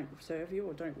things that don't serve you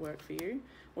or don't work for you.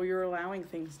 Or you're allowing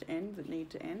things to end that need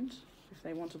to end. If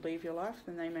they want to leave your life,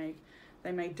 then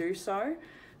they may do so.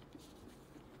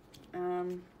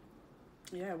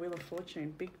 Yeah, Wheel of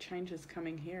Fortune. Big changes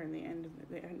coming here in the end.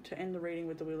 To end the reading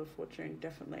with the Wheel of Fortune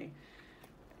definitely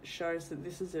shows that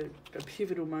this is a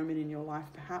pivotal moment in your life,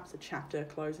 perhaps a chapter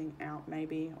closing out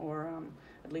maybe, or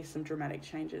at least some dramatic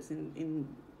changes in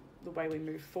the way we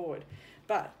move forward.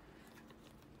 But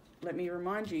let me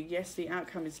remind you, yes, the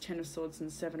outcome is 10 of Swords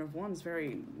and 7 of Wands,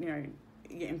 very, you know,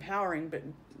 empowering but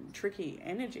tricky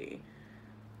energy.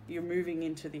 You're moving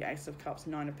into the Ace of Cups,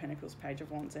 9 of Pentacles, Page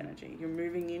of Wands energy. You're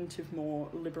moving into more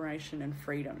liberation and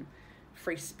freedom,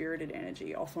 free-spirited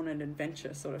energy, off on an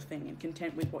adventure sort of thing, and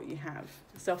content with what you have.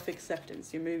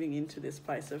 Self-acceptance. You're moving into this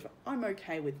place of, I'm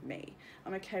okay with me.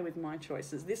 I'm okay with my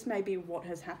choices. This may be what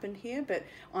has happened here, but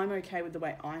I'm okay with the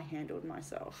way I handled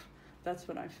myself. That's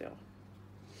what I feel.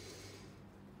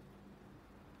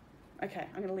 Okay,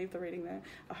 I'm going to leave the reading there.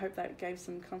 I hope that gave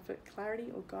some comfort, clarity,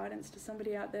 or guidance to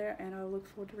somebody out there, and I look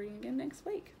forward to reading again next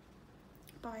week.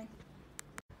 Bye.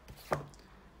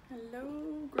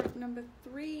 Hello, group number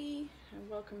 3, and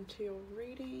welcome to your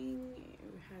reading.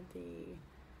 We had the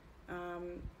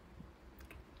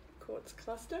quartz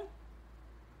cluster.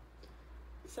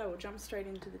 So we'll jump straight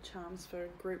into the charms for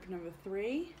group number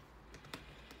 3.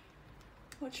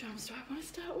 What charms do I want to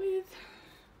start with?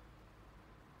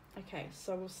 Okay,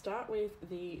 so we'll start with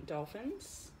the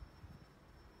dolphins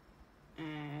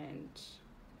and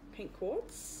pink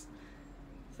quartz.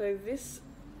 So this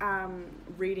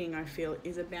reading, I feel,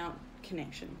 is about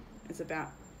connection. It's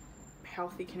about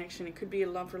healthy connection. It could be a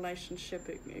love relationship,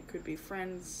 it could be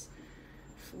friends,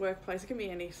 workplace, it can be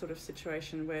any sort of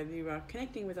situation where you are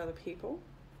connecting with other people.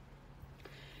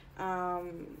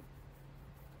 And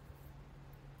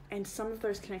some of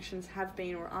those connections have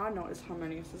been or are not as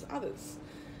harmonious as others.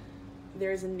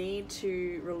 There is a need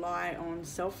to rely on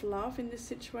self-love in this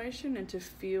situation and to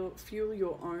fuel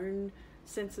your own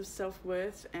sense of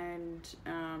self-worth and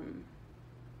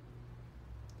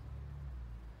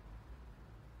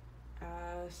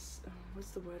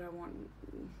what's the word I want?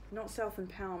 Not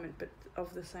self-empowerment, but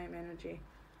of the same energy.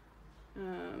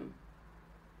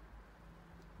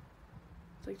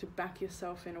 It's like to back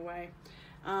yourself in a way.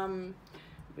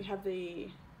 We have the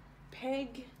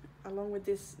peg along with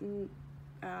this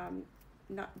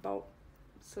nut bolt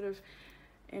sort of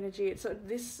energy. So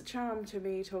this charm to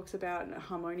me talks about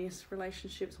harmonious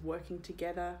relationships, working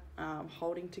together,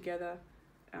 holding together,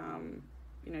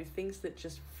 you know, things that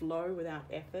just flow without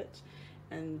effort.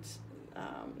 And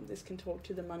this can talk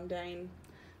to the mundane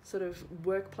sort of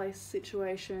workplace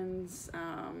situations,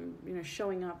 you know,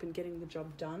 showing up and getting the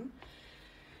job done.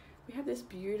 We have this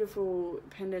beautiful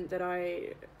pendant that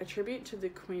I attribute to the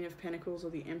Queen of Pentacles or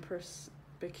the Empress,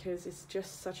 because it's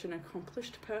just such an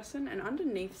accomplished person, and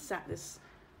underneath sat this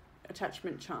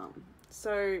attachment charm.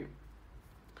 So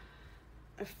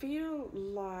I feel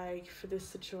like for this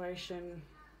situation,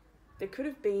 there could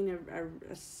have been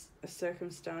a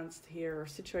circumstance here, or a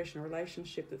situation, or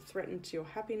relationship that threatened your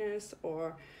happiness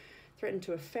or threatened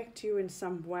to affect you in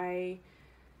some way.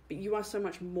 But you are so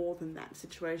much more than that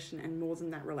situation and more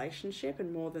than that relationship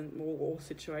and more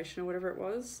situation or whatever it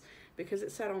was. Because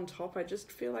it sat on top, I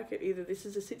just feel like either this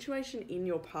is a situation in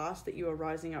your past that you are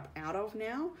rising up out of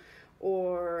now,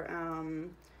 or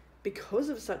because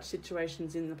of such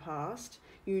situations in the past,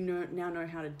 you now know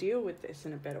how to deal with this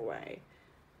in a better way.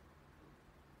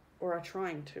 Or are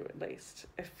trying to, at least.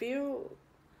 I feel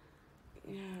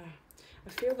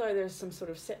though there's some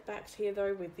sort of setbacks here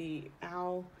though with the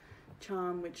owl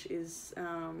charm, which is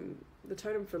the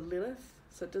totem for Lilith.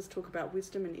 So it does talk about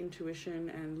wisdom and intuition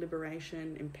and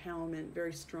liberation, empowerment,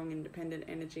 very strong independent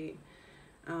energy,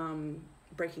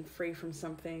 breaking free from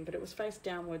something, but it was face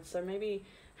downwards, so maybe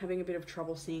having a bit of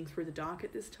trouble seeing through the dark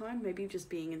at this time, maybe just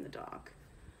being in the dark.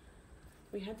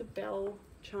 We had the bell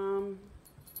charm,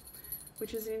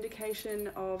 which is an indication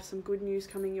of some good news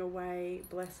coming your way,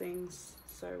 blessings.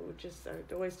 So we'll just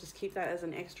always just keep that as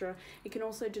an extra. It can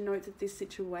also denote that this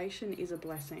situation is a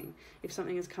blessing. If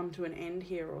something has come to an end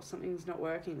here, or something's not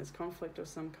working, there's conflict of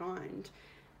some kind,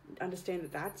 understand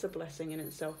that that's a blessing in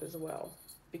itself as well,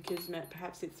 because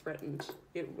perhaps it threatened,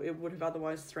 it would have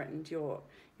otherwise threatened your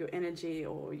energy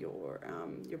or your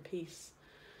peace.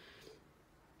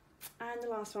 And the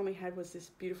last one we had was this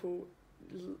beautiful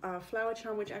flower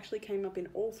charm, which actually came up in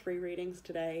all three readings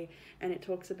today, and it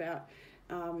talks about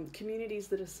communities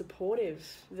that are supportive,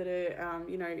 that are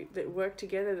that work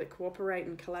together, that cooperate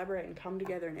and collaborate and come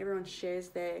together, and everyone shares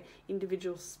their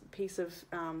individual piece of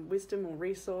wisdom or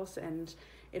resource, and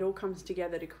it all comes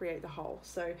together to create the whole.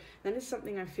 So that is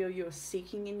something I feel you're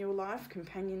seeking in your life: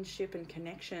 companionship and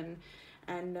connection,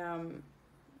 and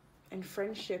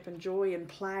friendship and joy and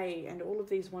play and all of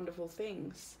these wonderful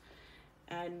things.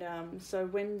 And so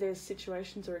when there's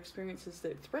situations or experiences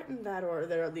that threaten that, or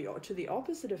that are to the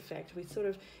opposite effect, we sort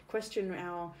of question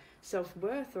our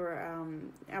self-worth or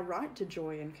our right to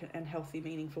joy and healthy,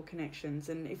 meaningful connections,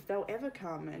 and if they'll ever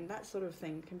come, and that sort of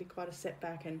thing can be quite a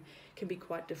setback and can be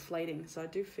quite deflating. So I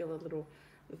do feel a little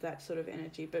of that sort of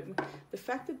energy. But the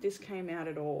fact that this came out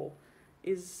at all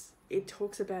is, it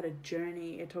talks about a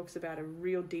journey. It talks about a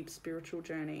real deep spiritual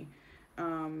journey.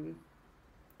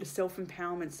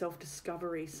 Self-empowerment,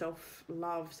 self-discovery,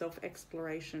 self-love,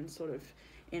 self-exploration sort of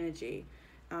energy.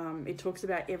 It talks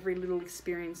about every little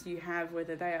experience you have,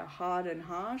 whether they are hard and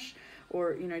harsh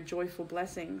or, joyful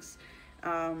blessings.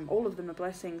 All of them are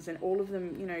blessings, and all of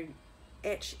them,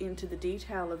 etch into the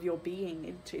detail of your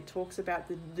being. It talks about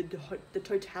the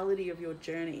totality of your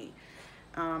journey,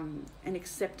 and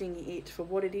accepting it for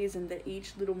what it is, and that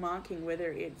each little marking,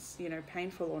 whether it's,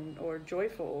 painful or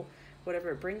joyful,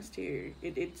 whatever it brings to you,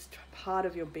 it's part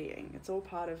of your being. It's all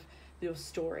part of your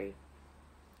story.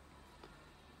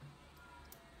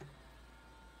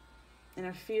 And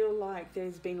I feel like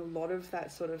there's been a lot of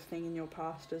that sort of thing in your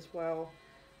past as well.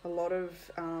 A lot of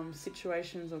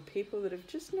situations or people that have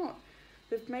just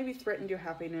they've maybe threatened your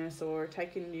happiness or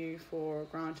taken you for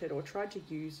granted or tried to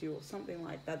use you or something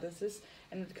like that. There's this,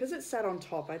 and because it's sat on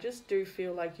top, I just do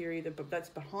feel like you're either, that's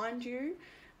behind you,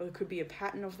 or there could be a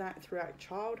pattern of that throughout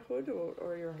childhood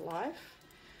or your life.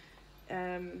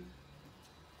 Do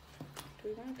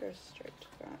we want to go straight to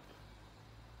that?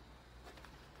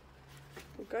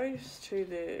 We'll go to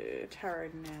the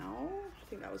tarot now. I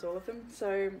think that was all of them.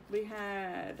 So we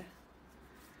had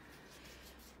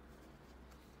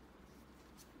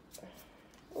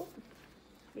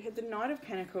the Knight of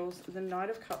Pentacles, the Knight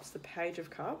of Cups, the Page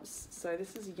of Cups. So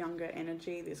this is younger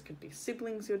energy. This could be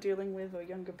siblings you're dealing with or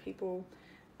younger people.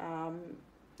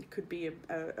 It could be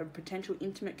a potential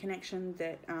intimate connection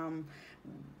that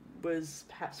was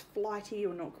perhaps flighty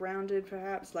or not grounded,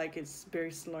 perhaps. Like, it's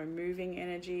very slow moving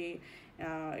energy.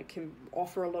 It can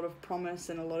offer a lot of promise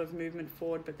and a lot of movement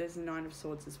forward, but there's a Nine of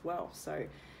Swords as well. So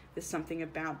there's something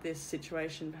about this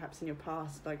situation perhaps in your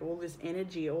past, like all this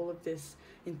energy, all of this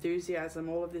enthusiasm,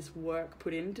 all of this work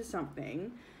put into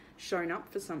something, shown up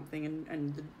for something,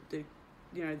 and the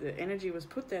energy was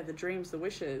put there, the dreams, the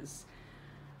wishes.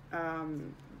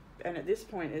 And at this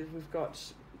point, we've got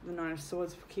the Nine of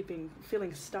Swords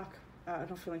feeling stuck,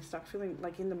 feeling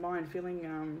like in the mind,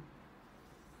 feeling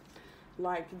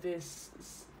like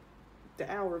this,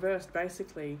 the owl reversed,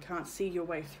 basically. Can't see your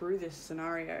way through this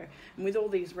scenario. And with all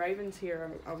these ravens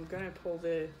here, I'm going to pull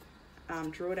the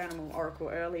Druid Animal Oracle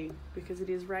early because it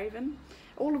is Raven.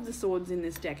 All of the swords in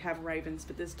this deck have ravens,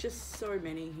 but there's just so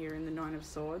many here in the Nine of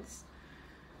Swords.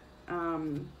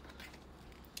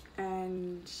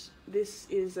 And this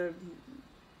is a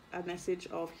message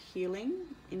of healing,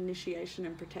 initiation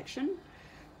and protection.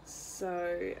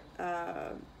 So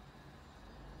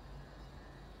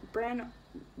Bran,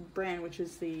 which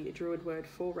is the Druid word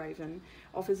for raven,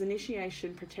 offers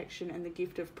initiation, protection, and the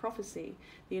gift of prophecy.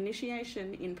 The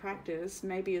initiation in practice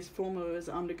may be as formal as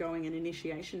undergoing an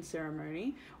initiation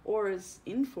ceremony, or as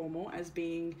informal as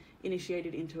being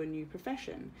initiated into a new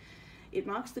profession. It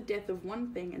marks the death of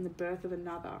one thing and the birth of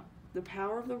another. The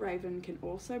power of the raven can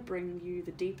also bring you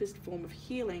the deepest form of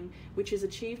healing, which is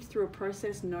achieved through a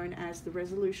process known as the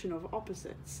resolution of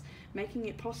opposites, making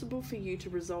it possible for you to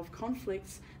resolve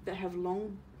conflicts that have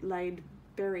long laid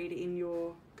buried in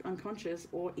your unconscious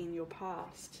or in your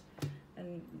past.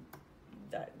 And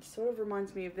that sort of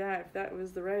reminds me of that, if that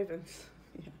was the ravens.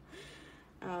 Yeah.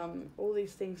 All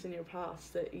these things in your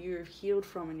past that you've healed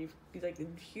from, and you've, like,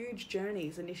 huge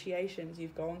journeys, initiations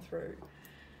you've gone through,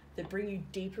 that bring you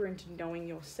deeper into knowing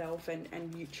yourself,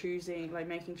 and you choosing, like,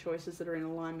 making choices that are in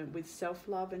alignment with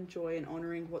self-love and joy and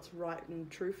honouring what's right and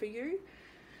true for you.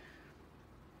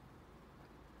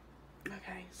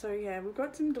 Okay, so yeah, we've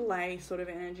got some delay sort of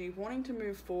energy, wanting to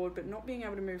move forward but not being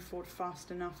able to move forward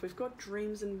fast enough. We've got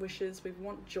dreams and wishes, we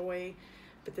want joy,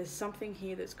 but there's something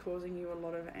here that's causing you a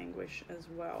lot of anguish as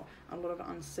well, a lot of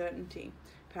uncertainty,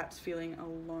 perhaps feeling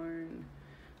alone.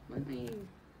 Let me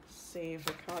see if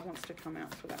a card wants to come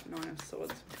out for that Nine of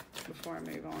Swords before I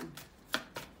move on.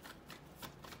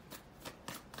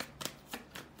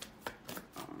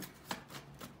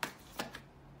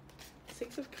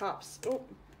 Six of Cups. Oh,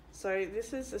 so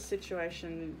this is a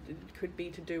situation, it could be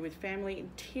to do with family.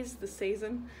 'Tis the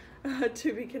season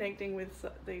to be connecting with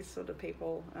these sort of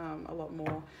people a lot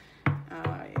more,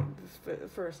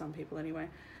 for some people anyway.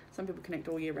 Some people connect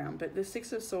all year round, but the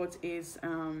Six of Swords is,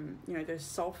 you know, there's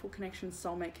soulful connections,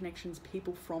 soulmate connections,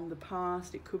 people from the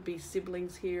past. It could be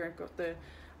siblings here. I've got a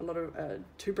lot of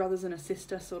two brothers and a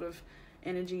sister sort of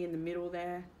energy in the middle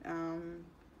there,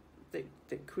 that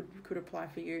could apply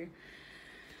for you.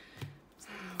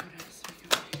 What else we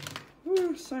got?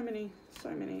 Ooh, so many.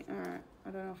 All right, I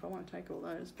don't know if I want to take all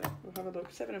those, but we'll have a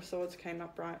look. Seven of Swords came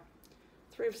up, right?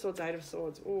 Three of Swords, Eight of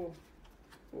Swords. Ooh,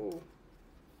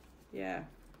 yeah.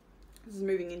 This is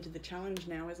moving into the challenge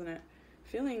now, isn't it?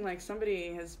 Feeling like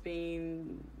somebody has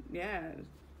been, yeah,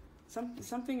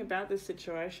 something about this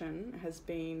situation has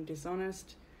been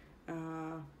dishonest,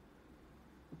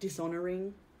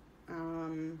 dishonoring,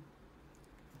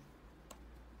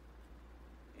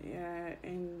 yeah,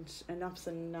 and enough's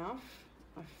enough,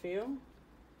 I feel.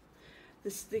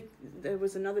 There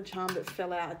was another charm that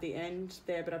fell out at the end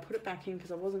there, but I put it back in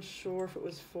because I wasn't sure if it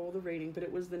was for the reading, but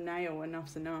it was the nail,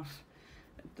 enough's enough.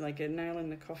 Like a nail in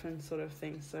the coffin sort of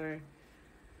thing. So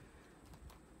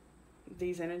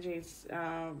these energies,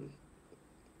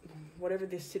 whatever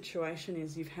this situation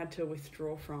is, you've had to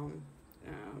withdraw from,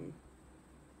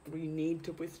 or you need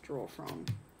to withdraw from,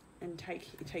 and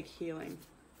take healing,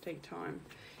 take time.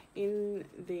 In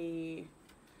the,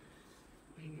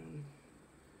 hang on.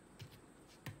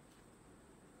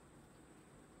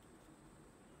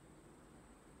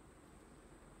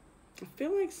 I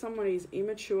feel like somebody's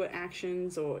immature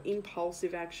actions or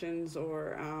impulsive actions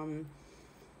or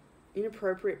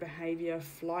inappropriate behaviour,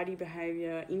 flighty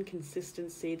behaviour,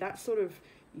 inconsistency, that sort of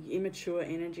immature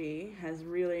energy has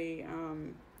really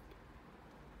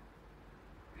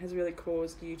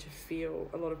caused you to feel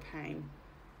a lot of pain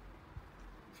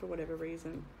for whatever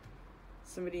reason.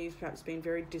 Somebody who's perhaps been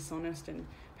very dishonest and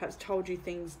perhaps told you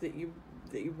things that you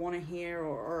want to hear,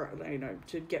 or you know,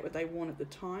 to get what they want at the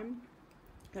time.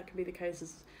 That could be the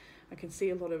case. I can see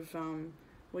a lot of,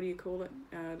 what do you call it?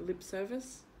 Lip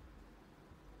service,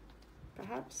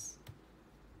 perhaps.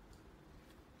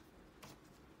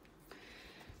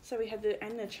 So we have the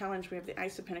challenge, we have the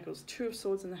Ace of Pentacles, Two of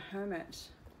Swords and the Hermit,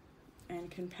 and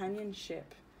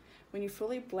companionship. When you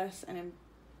fully bless and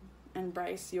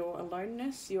embrace your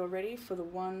aloneness, you're ready for the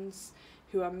ones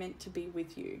who are meant to be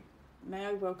with you. May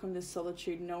I welcome this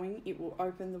solitude, knowing it will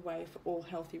open the way for all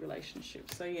healthy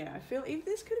relationships. So yeah, I feel if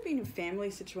this could have been a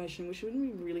family situation, which wouldn't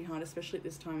be really hard, especially at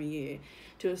this time of year,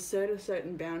 to assert a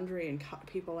certain boundary and cut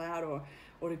people out,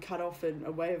 or to cut off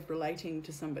a way of relating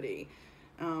to somebody,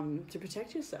 to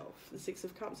protect yourself. The Six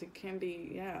of Cups, it can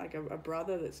be, yeah, like a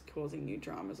brother that's causing you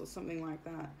dramas or something like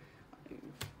that.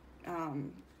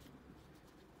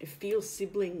 It feels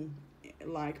sibling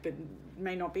like, but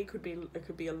may not be. It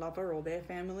could be a lover or their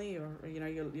family, or you know,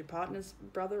 your partner's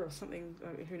brother or something.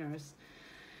 Who knows?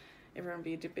 Everyone will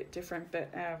be a bit different,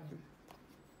 but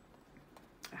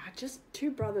just two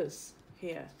brothers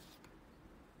here.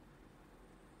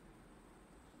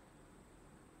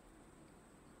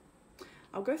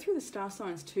 I'll go through the star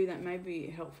signs too. That may be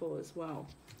helpful as well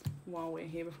while we're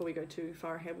here, before we go too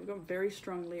far ahead. We've got very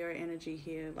strong Leo energy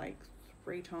here, like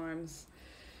 3 times.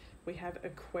 We have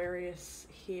Aquarius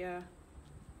here.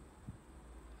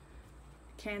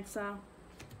 Cancer,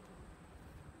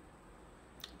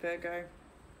 Virgo,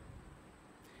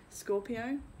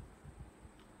 Scorpio,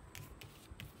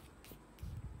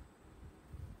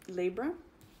 Libra,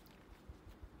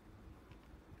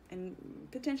 and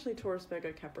potentially Taurus,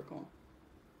 Virgo, Capricorn.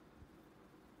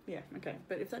 Yeah, okay.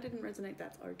 But if that didn't resonate,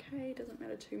 that's okay. It doesn't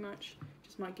matter too much.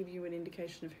 Just might give you an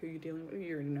indication of who you're dealing with.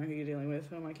 You already know who you're dealing with.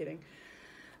 Who am I kidding?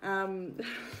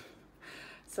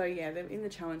 So yeah, in the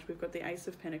challenge, we've got the Ace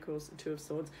of Pentacles, the Two of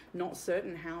Swords. Not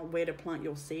certain where to plant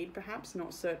your seed, perhaps.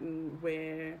 Not certain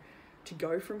where to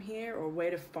go from here or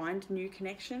where to find new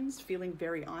connections. Feeling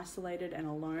very isolated and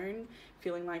alone.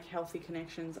 Feeling like healthy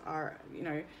connections are, you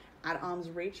know, at arm's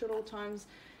reach at all times.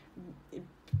 It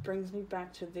brings me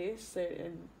back to this,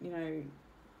 you know,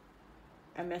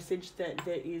 a message that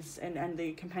there is, and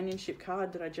the companionship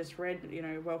card that I just read, you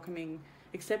know,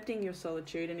 accepting your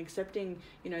solitude and accepting,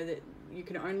 you know, that you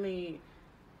can only,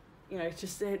 you know,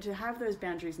 to have those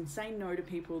boundaries and say no to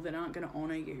people that aren't going to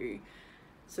honor you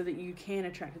so that you can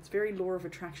attract. It's very law of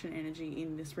attraction energy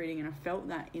in this reading, and I felt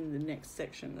that in the next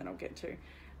section that I'll get to,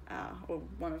 or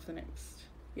one of the next,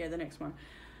 the next one.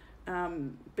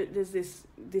 But there's this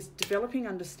developing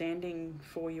understanding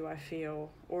for you, I feel,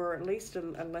 or at least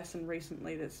a lesson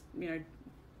recently that's, you know,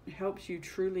 helps you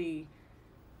truly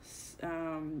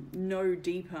know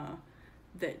deeper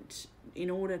that in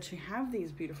order to have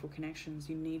these beautiful connections,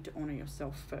 you need to honor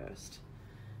yourself first.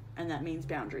 And that means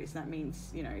boundaries. That means,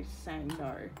 you know, saying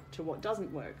no to what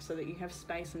doesn't work so that you have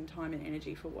space and time and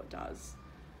energy for what does.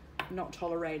 Not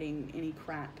tolerating any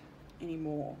crap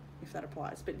anymore, if that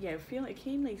applies. But yeah,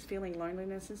 keenly feeling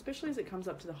loneliness, especially as it comes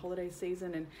up to the holiday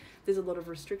season and there's a lot of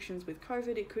restrictions with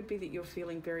COVID. It could be that you're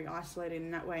feeling very isolated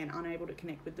in that way and unable to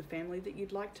connect with the family that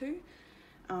you'd like to.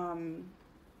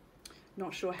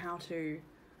 Not sure how to,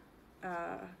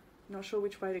 not sure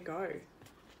which way to go,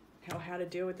 how to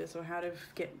deal with this, or how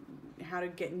to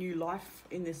get new life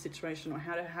in this situation, or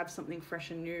how to have something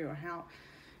fresh and new, or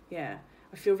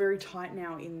I feel very tight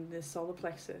now in the solar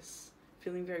plexus,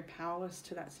 feeling very powerless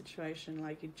to that situation.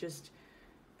 Like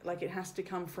it has to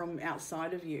come from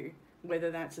outside of you,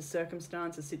 whether that's a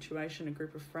circumstance, a situation, a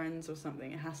group of friends or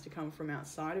something. It has to come from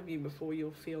outside of you before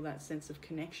you'll feel that sense of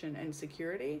connection and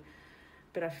security.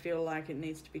 But I feel like it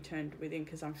needs to be turned within,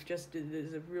 because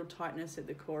there's a real tightness at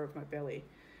the core of my belly.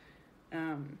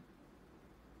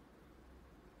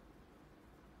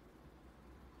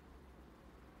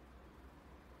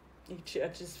 It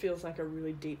just feels like a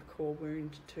really deep core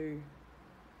wound too,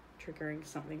 triggering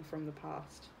something from the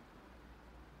past.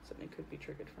 Something could be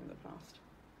triggered from the past.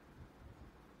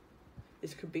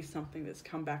 This could be something that's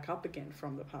come back up again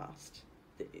from the past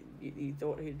that you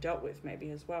thought you'd dealt with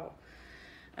maybe as well.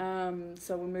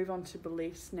 So we'll move on to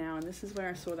beliefs now, and this is where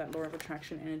I saw that law of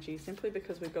attraction energy, simply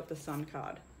because we've got the Sun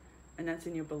card, and that's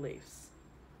in your beliefs.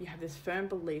 You have this firm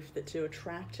belief that to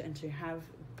attract and to have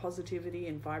positivity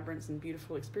and vibrance and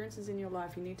beautiful experiences in your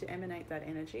life, you need to emanate that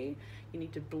energy. You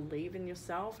need to believe in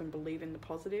yourself and believe in the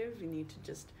positive. You need to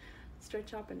just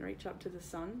stretch up and reach up to the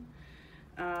sun,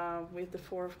 with the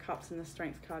Four of Cups and the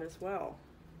Strength card as well.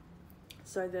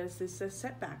 So there's this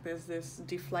setback, there's this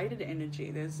deflated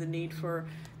energy, there's the need for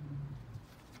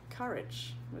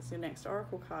courage. What's your next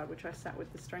oracle card, which I sat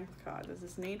with the Strength card. There's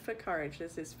this need for courage,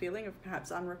 there's this feeling of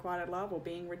perhaps unrequited love, or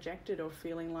being rejected, or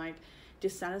feeling like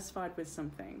dissatisfied with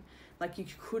something, like you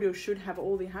could or should have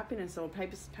all the happiness, or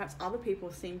perhaps other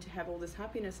people seem to have all this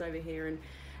happiness over here,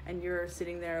 and you're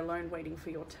sitting there alone waiting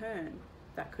for your turn.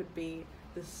 That could be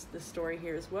the story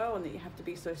here as well, and that you have to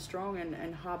be so strong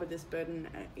and harbour this burden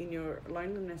in your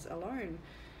loneliness alone.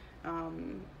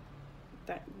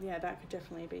 That could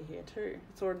definitely be here too.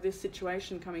 It's sort of this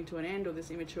situation coming to an end, or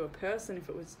this immature person, if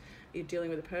it was you're dealing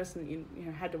with a person that you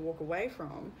had to walk away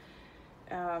from.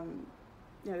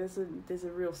 There's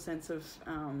a real sense of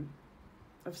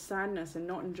sadness and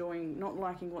not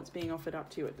liking what's being offered up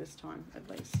to you at this time, at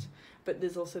least. But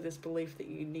there's also this belief that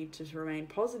you need to remain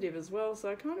positive as well. So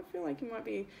I kind of feel like you might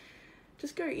be,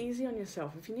 just go easy on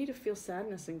yourself. If you need to feel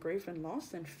sadness and grief and loss,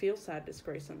 then feel sadness,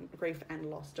 grief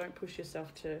and loss. Don't push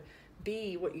yourself to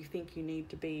be what you think you need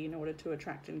to be in order to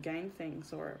attract and gain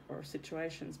things or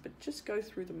situations, but just go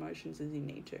through the motions as you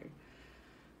need to.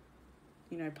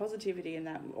 You know, positivity and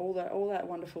that all that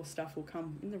wonderful stuff will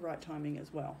come in the right timing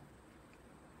as well.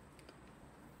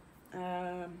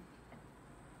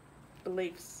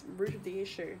 Beliefs, root of the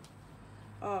issue.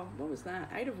 Oh, what was that?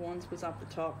 8 of Wands was up the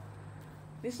top.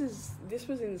 This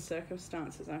was in the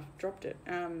circumstances. I've dropped it.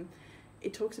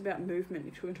 It talks about movement.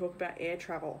 It can talk about air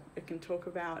travel. It can talk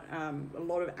about a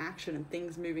lot of action and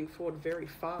things moving forward very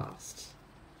fast.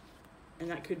 And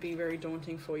that could be very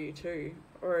daunting for you too.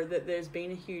 Or that there's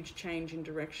been a huge change in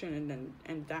direction,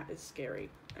 and that is scary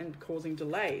and causing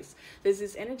delays. There's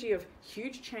this energy of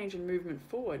huge change and movement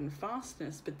forward and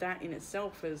fastness, but that in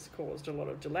itself has caused a lot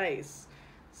of delays.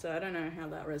 So I don't know how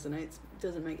that resonates. It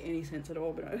doesn't make any sense at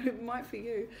all, but it might for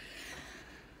you.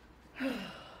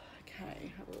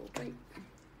 Okay, have a little drink.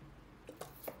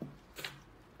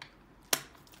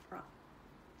 Right.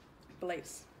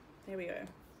 Beliefs. There we go.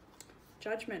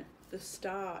 Judgment, the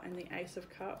Star, and the Ace of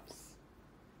Cups.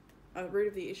 Root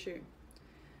of the issue.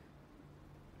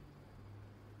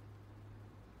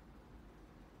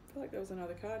 I feel like there was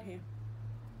another card here.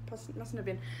 Mustn't have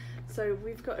been. So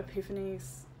we've got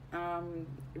epiphanies,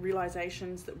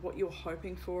 realizations that what you're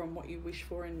hoping for and what you wish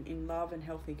for in love and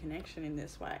healthy connection in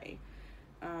this way.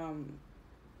 I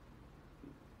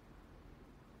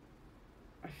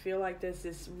feel like there's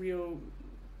this real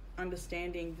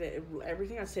understanding that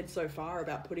everything I said so far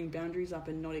about putting boundaries up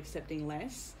and not accepting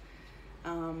less,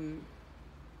 and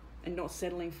not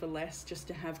settling for less just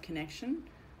to have connection,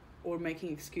 or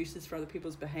making excuses for other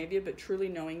people's behavior, but truly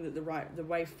knowing that the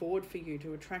way forward for you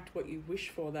to attract what you wish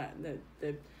for,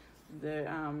 this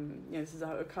is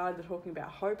a card that's talking about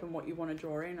hope and what you want to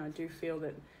draw in. I do feel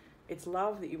that it's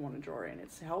love that you want to draw in.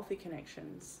 It's healthy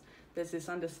connections. There's this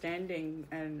understanding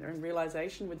and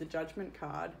realization with the Judgment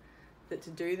card that to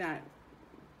do that,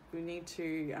 we need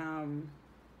to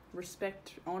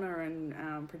respect, honor,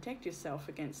 and protect yourself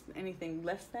against anything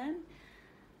less than,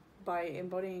 by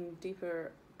embodying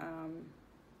deeper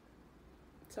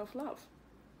self-love.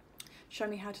 Show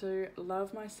me how to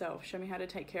love myself. Show me how to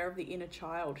take care of the inner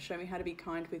child. Show me how to be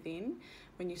kind within.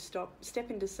 When you step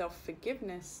into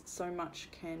self-forgiveness, so much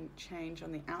can change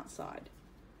on the outside.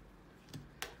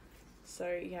 So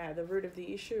yeah, the root of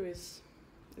the issue is,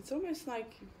 it's almost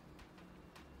like,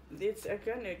 it's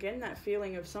again that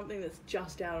feeling of something that's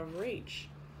just out of reach.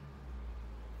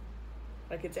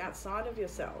 Like it's outside of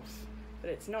yourself, but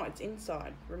it's not, it's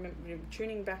inside. Remember,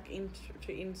 tuning back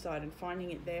to inside and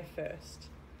finding it there first.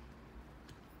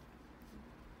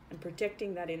 And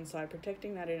protecting that inside,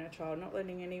 protecting that inner child, not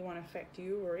letting anyone affect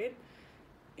you or it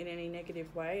in any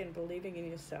negative way, and believing in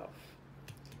yourself.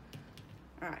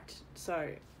 All right, so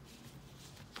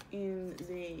in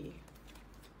the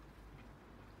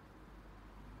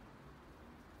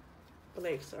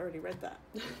beliefs, I already read that.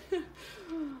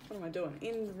 What am I doing?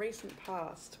 In the recent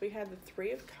past, we had the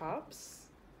Three of Cups,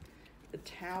 the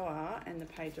Tower, and the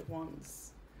Page of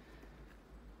Wands.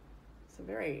 So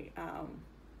very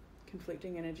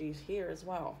conflicting energies here as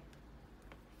well.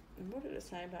 And what did it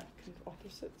say about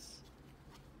opposites?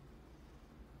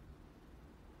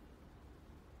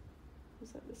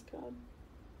 Was that this card?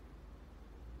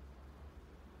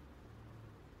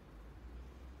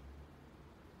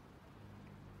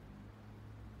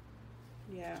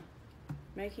 Yeah,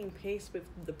 making peace with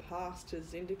the past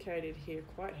is indicated here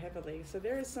quite heavily. So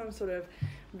there is some sort of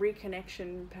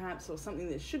reconnection perhaps, or something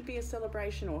that should be a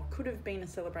celebration or could have been a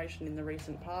celebration in the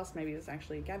recent past. Maybe it was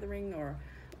actually a gathering or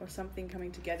something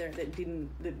coming together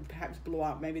that perhaps blew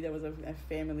up. Maybe there was a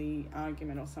family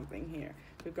argument or something here.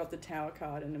 We've got the Tower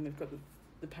card, and then we've got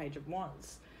the Page of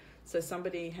Wands. So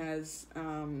somebody has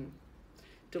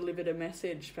delivered a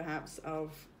message perhaps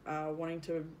of wanting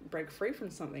to break free from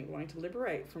something, wanting to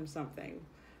liberate from something,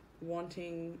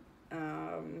 wanting,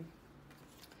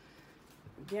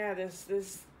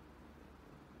 there's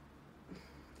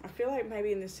I feel like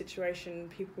maybe in this situation,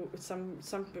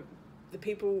 the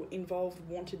people involved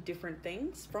wanted different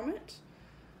things from it,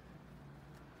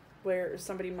 where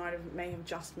somebody may have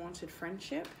just wanted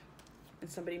friendship, and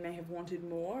somebody may have wanted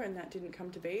more, and that didn't come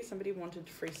to be. Somebody wanted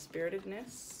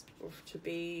free-spiritedness, or to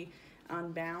be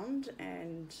unbound,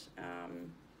 and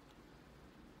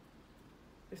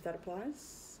if that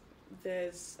applies,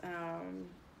 there's I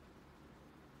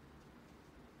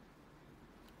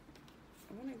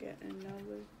want to get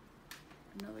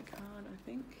another card, I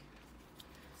think,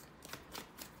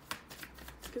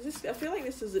 because I feel like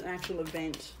this is an actual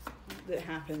event that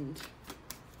happened,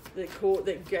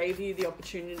 that gave you the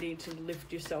opportunity to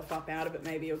lift yourself up out of it,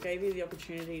 maybe, or gave you the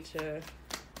opportunity to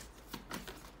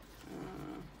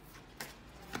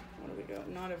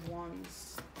Knight of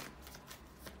Wands,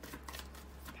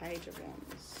 Page of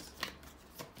Wands.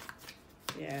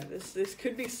 Yeah, this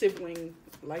could be sibling,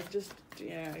 like, just,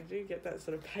 yeah, I do get that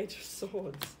sort of Page of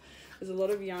Swords. There's a lot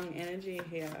of young energy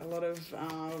here, a lot of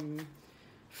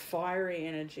fiery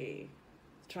energy,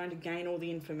 trying to gain all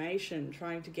the information,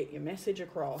 trying to get your message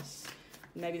across.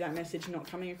 Maybe that message not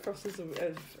coming across as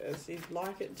you'd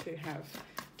like it to have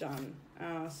done.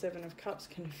 Seven of Cups,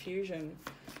 confusion.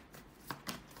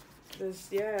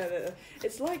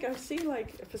 it's like I see,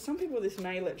 like, for some people this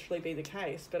may literally be the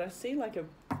case, but I see like a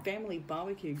family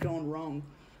barbecue gone wrong.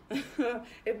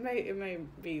 It may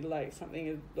be like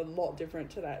something a lot different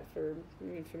to that for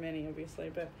many,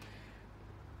 obviously, but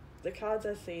the cards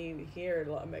I see here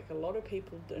make a lot of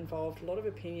people involved, a lot of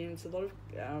opinions, a lot of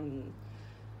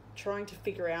trying to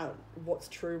figure out what's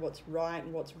true, what's right,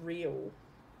 and what's real,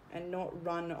 and not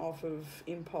run off of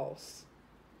impulse.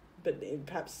 But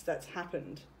perhaps that's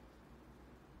happened.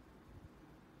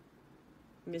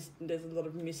 There's a lot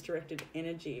of misdirected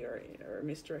energy or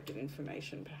misdirected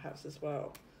information perhaps as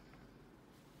well.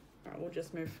 All right, we'll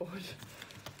just move forward.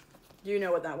 You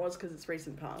know what that was because it's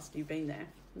recent past. You've been there.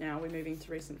 Now we're moving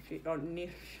to near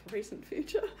recent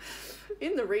future.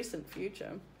 In the recent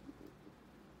future,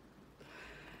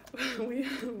 we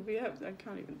have, I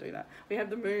can't even do that. We have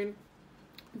the Moon,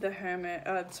 the Hermit,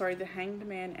 the Hanged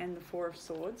Man, and the Four of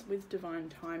Swords with divine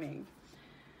timing.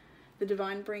 The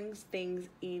divine brings things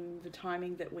in the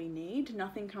timing that we need.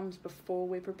 Nothing comes before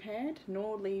we're prepared,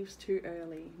 nor leaves too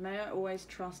early. May I always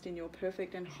trust in your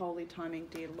perfect and holy timing,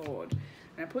 dear Lord.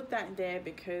 And I put that there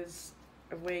because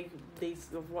of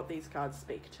what these cards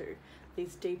speak to.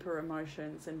 These deeper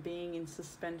emotions and being in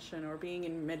suspension or being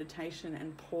in meditation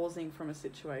and pausing from a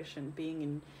situation, being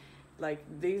in, like,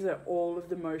 these are all of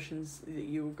the motions that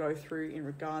you will go through in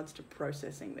regards to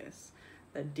processing this.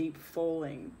 That deep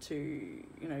falling to,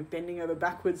 bending over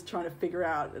backwards, trying to figure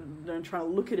out and trying to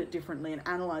look at it differently and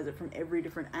analyze it from every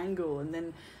different angle, and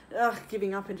then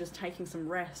giving up and just taking some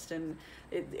rest, and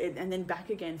and then back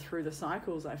again through the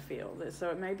cycles, I feel. So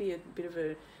it may be a bit of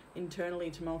a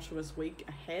internally tumultuous week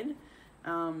ahead,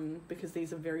 because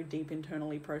these are very deep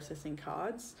internally processing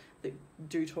cards that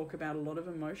do talk about a lot of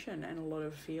emotion and a lot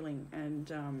of feeling and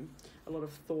a lot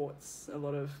of thoughts, a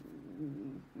lot of,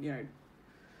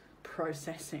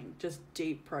 processing, just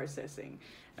deep processing.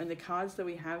 And the cards that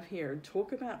we have here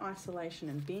talk about isolation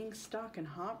and being stuck and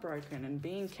heartbroken and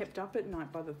being kept up at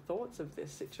night by the thoughts of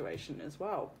this situation as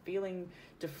well, feeling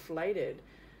deflated.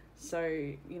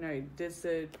 So, there's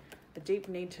a deep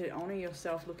need to honor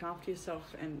yourself, look after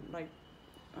yourself, and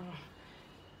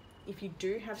if you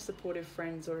do have supportive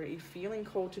friends, or you're feeling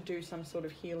called to do some sort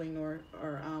of healing or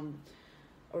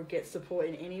get support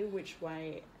in any which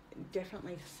way,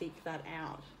 definitely seek that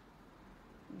out.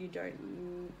 You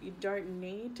don't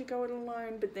need to go it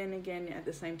alone, but then again, at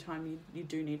the same time, you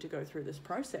do need to go through this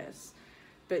process.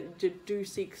 But do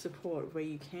seek support where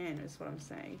you can, is what I'm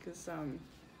saying, because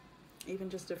even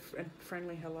just a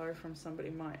friendly hello from somebody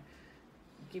might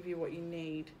give you what you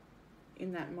need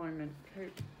in that moment.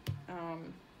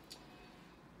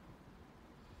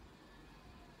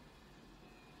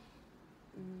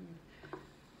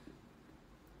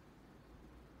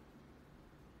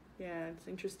 Yeah, it's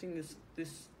interesting,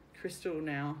 this crystal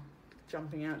now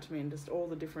jumping out to me, and just all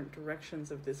the different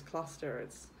directions of this cluster.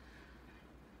 It's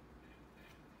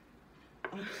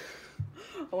I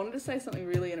wanted to say something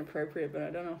really inappropriate, but I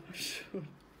don't know if I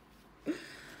should.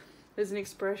 There's an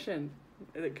expression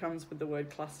that comes with the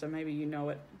word cluster. Maybe you know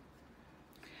it.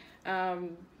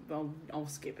 Well, I'll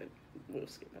skip it. We'll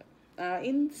skip it.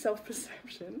 In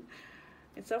self-perception,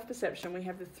 we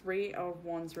have the Three of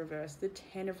Wands reversed, the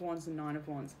 10 of Wands, and 9 of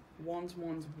Wands.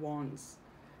 Wands.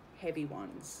 Heavy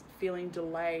ones. Feeling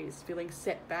delays, feeling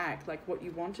set back, like what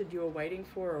you wanted, you were waiting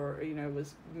for, or,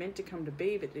 was meant to come to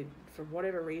be, but it, for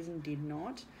whatever reason, did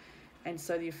not. And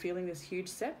so you're feeling this huge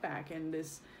setback and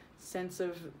this sense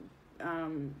of,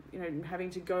 having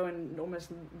to go and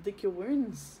almost lick your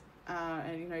wounds.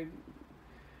 I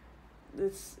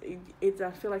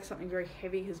feel like something very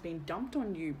heavy has been dumped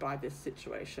on you by this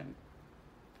situation.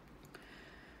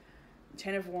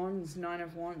 10 of Wands, 9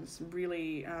 of Wands,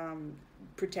 really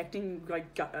protecting,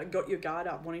 like got your guard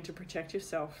up, wanting to protect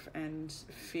yourself and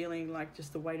feeling like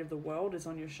just the weight of the world is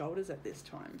on your shoulders at this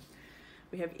time.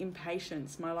 We have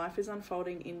impatience. My life is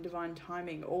unfolding in divine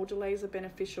timing. All delays are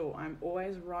beneficial. I'm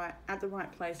always right at the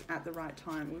right place at the right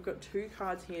time. We've got 2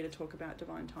 cards here to talk about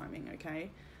divine timing,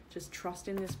 okay? Just trust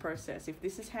in this process. If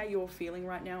this is how you're feeling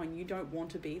right now and you don't want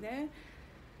to be there,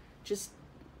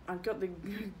 I've got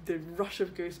the rush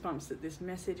of goosebumps that this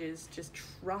message is. Just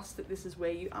trust that this is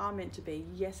where you are meant to be.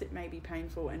 Yes, it may be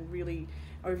painful and really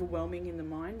overwhelming in the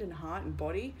mind and heart and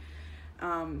body,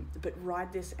 but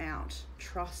ride this out.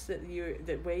 Trust that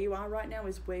where you are right now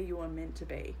is where you are meant to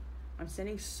be. I'm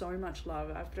sending so much love.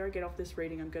 After I get off this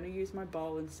reading, I'm going to use my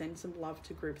bowl and send some love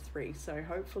to group 3. So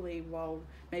hopefully,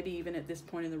 maybe even at this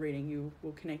point in the reading, you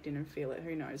will connect in and feel it.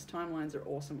 Who knows? Timelines are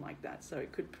awesome like that. So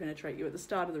it could penetrate you at the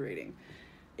start of the reading.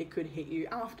 It could hit you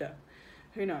after.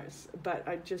 who knows? But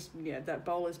I just, yeah, that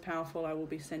bowl is powerful. I will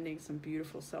be sending some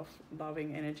beautiful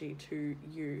self-loving energy to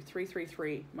you.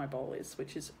 333, my bowl is,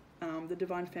 which is the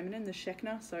Divine Feminine, the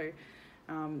Shekinah. So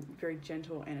very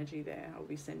gentle energy there I'll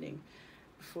be sending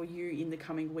for you in the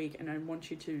coming week. And I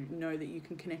want you to know that you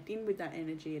can connect in with that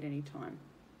energy at any time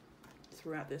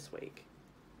throughout this week.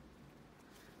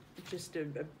 Just a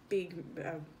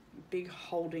big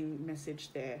holding message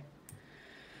there.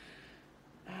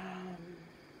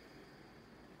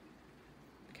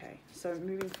 Okay, so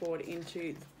moving forward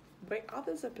into the way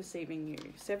others are perceiving you.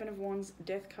 7 of Wands,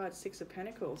 Death card, 6 of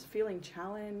Pentacles. Feeling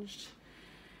challenged,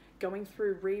 going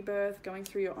through rebirth, going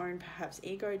through your own perhaps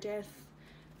ego death.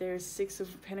 There's 6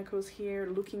 of Pentacles here,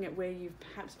 looking at where you've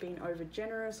perhaps been over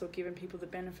generous or given people the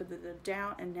benefit of the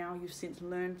doubt, and now you've since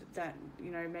learned that, you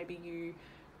know, maybe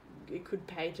it could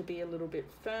pay to be a little bit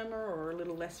firmer or a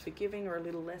little less forgiving or a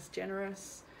little less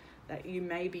generous. That you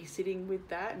may be sitting with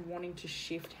that and wanting to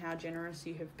shift how generous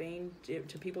you have been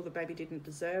to people that maybe didn't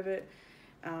deserve it.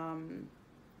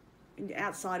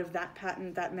 Outside of that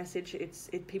pattern, that message,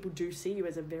 people do see you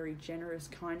as a very generous,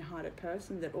 kind-hearted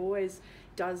person that always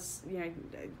does, you know,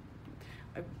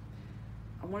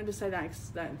 I wanted to say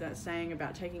that saying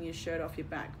about taking your shirt off your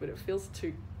back, but it feels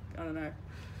too, I don't know.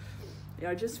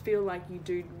 I just feel like you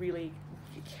do really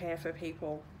care for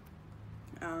people.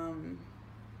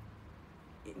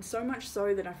 So much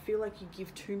so that I feel like you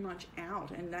give too much out,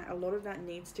 and that a lot of that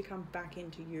needs to come back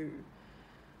into you,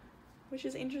 which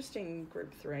is interesting.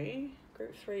 Group 3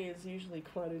 is usually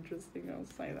quite interesting, I'll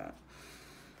say that.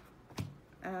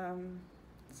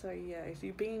 So yeah, if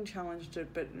you're being challenged,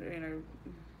 but you know,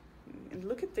 and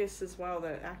look at this as well,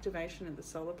 the activation of the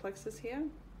solar plexus here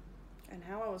and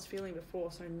how I was feeling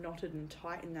before, so knotted and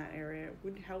tight in that area,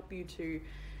 would help you to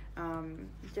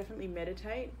definitely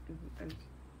meditate and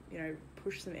you know,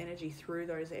 push some energy through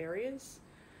those areas.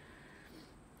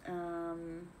 Now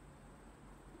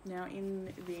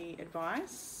in the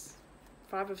advice,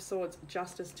 5 of Swords,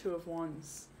 Justice, 2 of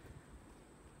Wands.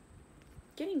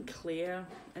 Getting clear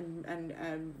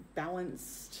and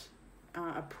balanced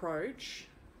approach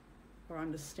or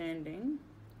understanding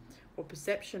or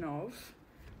perception of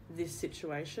this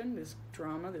situation, this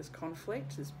drama, this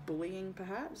conflict, this bullying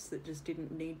perhaps that just didn't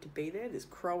need to be there, this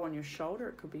crow on your shoulder.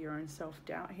 It could be your own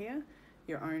self-doubt here,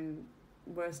 your own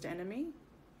worst enemy,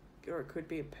 or it could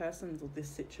be a person or this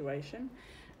situation.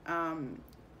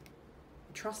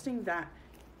 Trusting that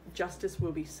justice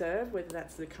will be served, whether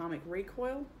that's the karmic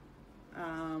recoil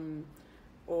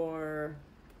or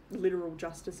literal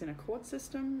justice in a court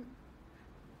system.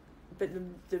 But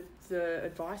the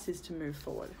advice is to move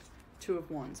forward. 2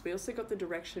 of Wands. We also got the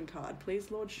direction card.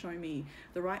 Please, Lord, show me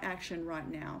the right action right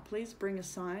now. Please bring a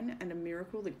sign and a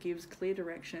miracle that gives clear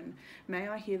direction. May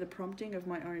I hear the prompting of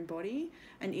my own body?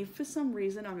 And if for some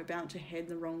reason I'm about to head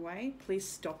the wrong way, please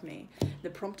stop me.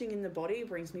 The prompting in the body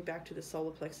brings me back to the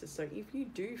solar plexus. So if you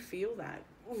do feel that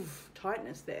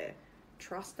tightness there,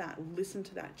 trust that, listen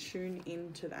to that, tune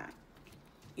into that.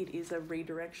 It is a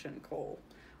redirection call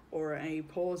or a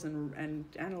pause and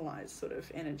analyze sort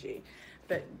of energy.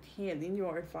 But here, in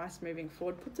your advice moving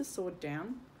forward, put the sword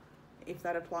down, if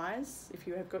that applies. If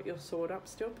you have got your sword up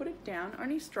still, put it down.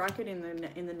 Only strike it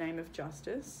in the name of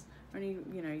justice. Only,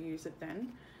 you know, use it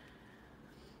then.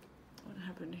 What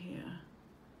happened here?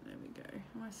 There we go.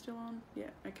 Am I still on? Yeah,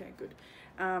 okay, good.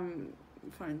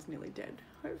 Phone's nearly dead.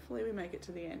 Hopefully we make it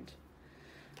to the end.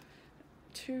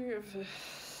 2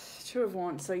 of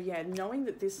Wands. So yeah, knowing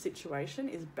that this situation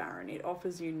is barren, it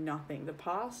offers you nothing. The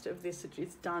past of this,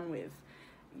 it's done with.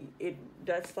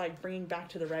 That's like bringing back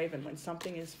to the raven. When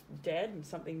something is dead and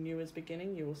something new is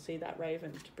beginning, you will see that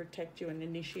raven to protect you and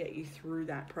initiate you through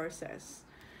that process.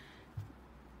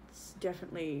 It's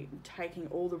definitely taking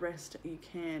all the rest that you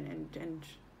can, and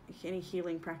any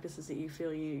healing practices that you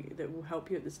feel that will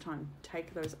help you at this time,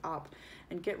 take those up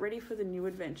and get ready for the new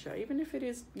adventure. Even if it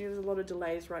is, there's a lot of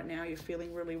delays right now, you're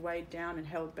feeling really weighed down and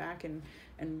held back and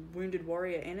wounded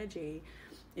warrior energy,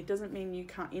 it doesn't mean you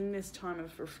can't, in this time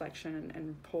of reflection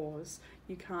and pause,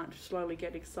 you can't slowly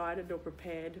get excited or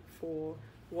prepared for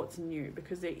what's new,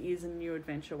 because there is a new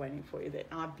adventure waiting for you. There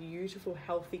are beautiful,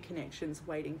 healthy connections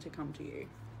waiting to come to you.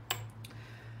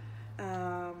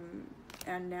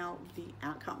 And now the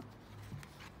outcome.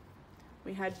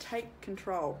 We had take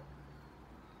control.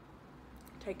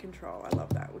 Take control. I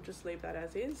love that. We'll just leave that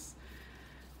as is.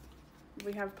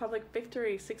 We have public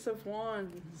victory, 6 of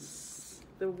Wands.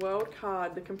 The World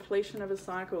card, the completion of a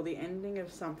cycle, the ending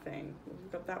of something.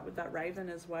 We've got that with that raven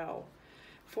as well.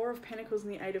 Four of Pentacles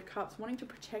and the Eight of Cups, wanting to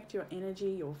protect your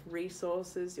energy, your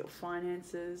resources, your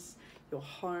finances, your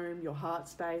home, your heart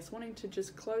space, wanting to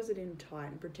just close it in tight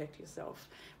and protect yourself.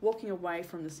 Walking away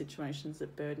from the situations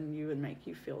that burden you and make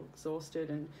you feel exhausted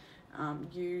and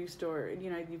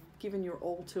you've given your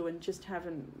all to and just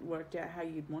haven't worked out how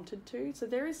you'd wanted to. So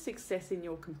there is success in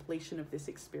your completion of this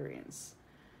experience.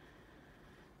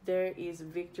 There is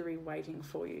victory waiting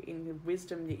for you in the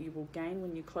wisdom that you will gain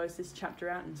when you close this chapter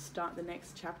out and start the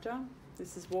next chapter.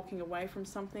 This is walking away from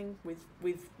something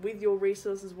with your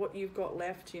resources, what you've got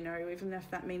left, even if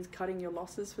that means cutting your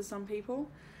losses for some people,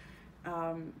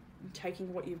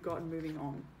 taking what you've got and moving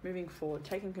on, moving forward,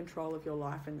 taking control of your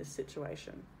life in this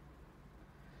situation.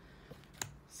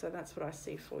 So that's what I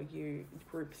see for you,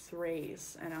 group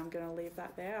 3s, and I'm going to leave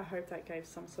that there. I hope that gave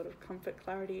some sort of comfort,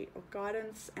 clarity, or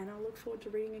guidance, and I look forward to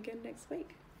reading again next week.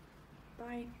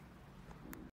 Bye.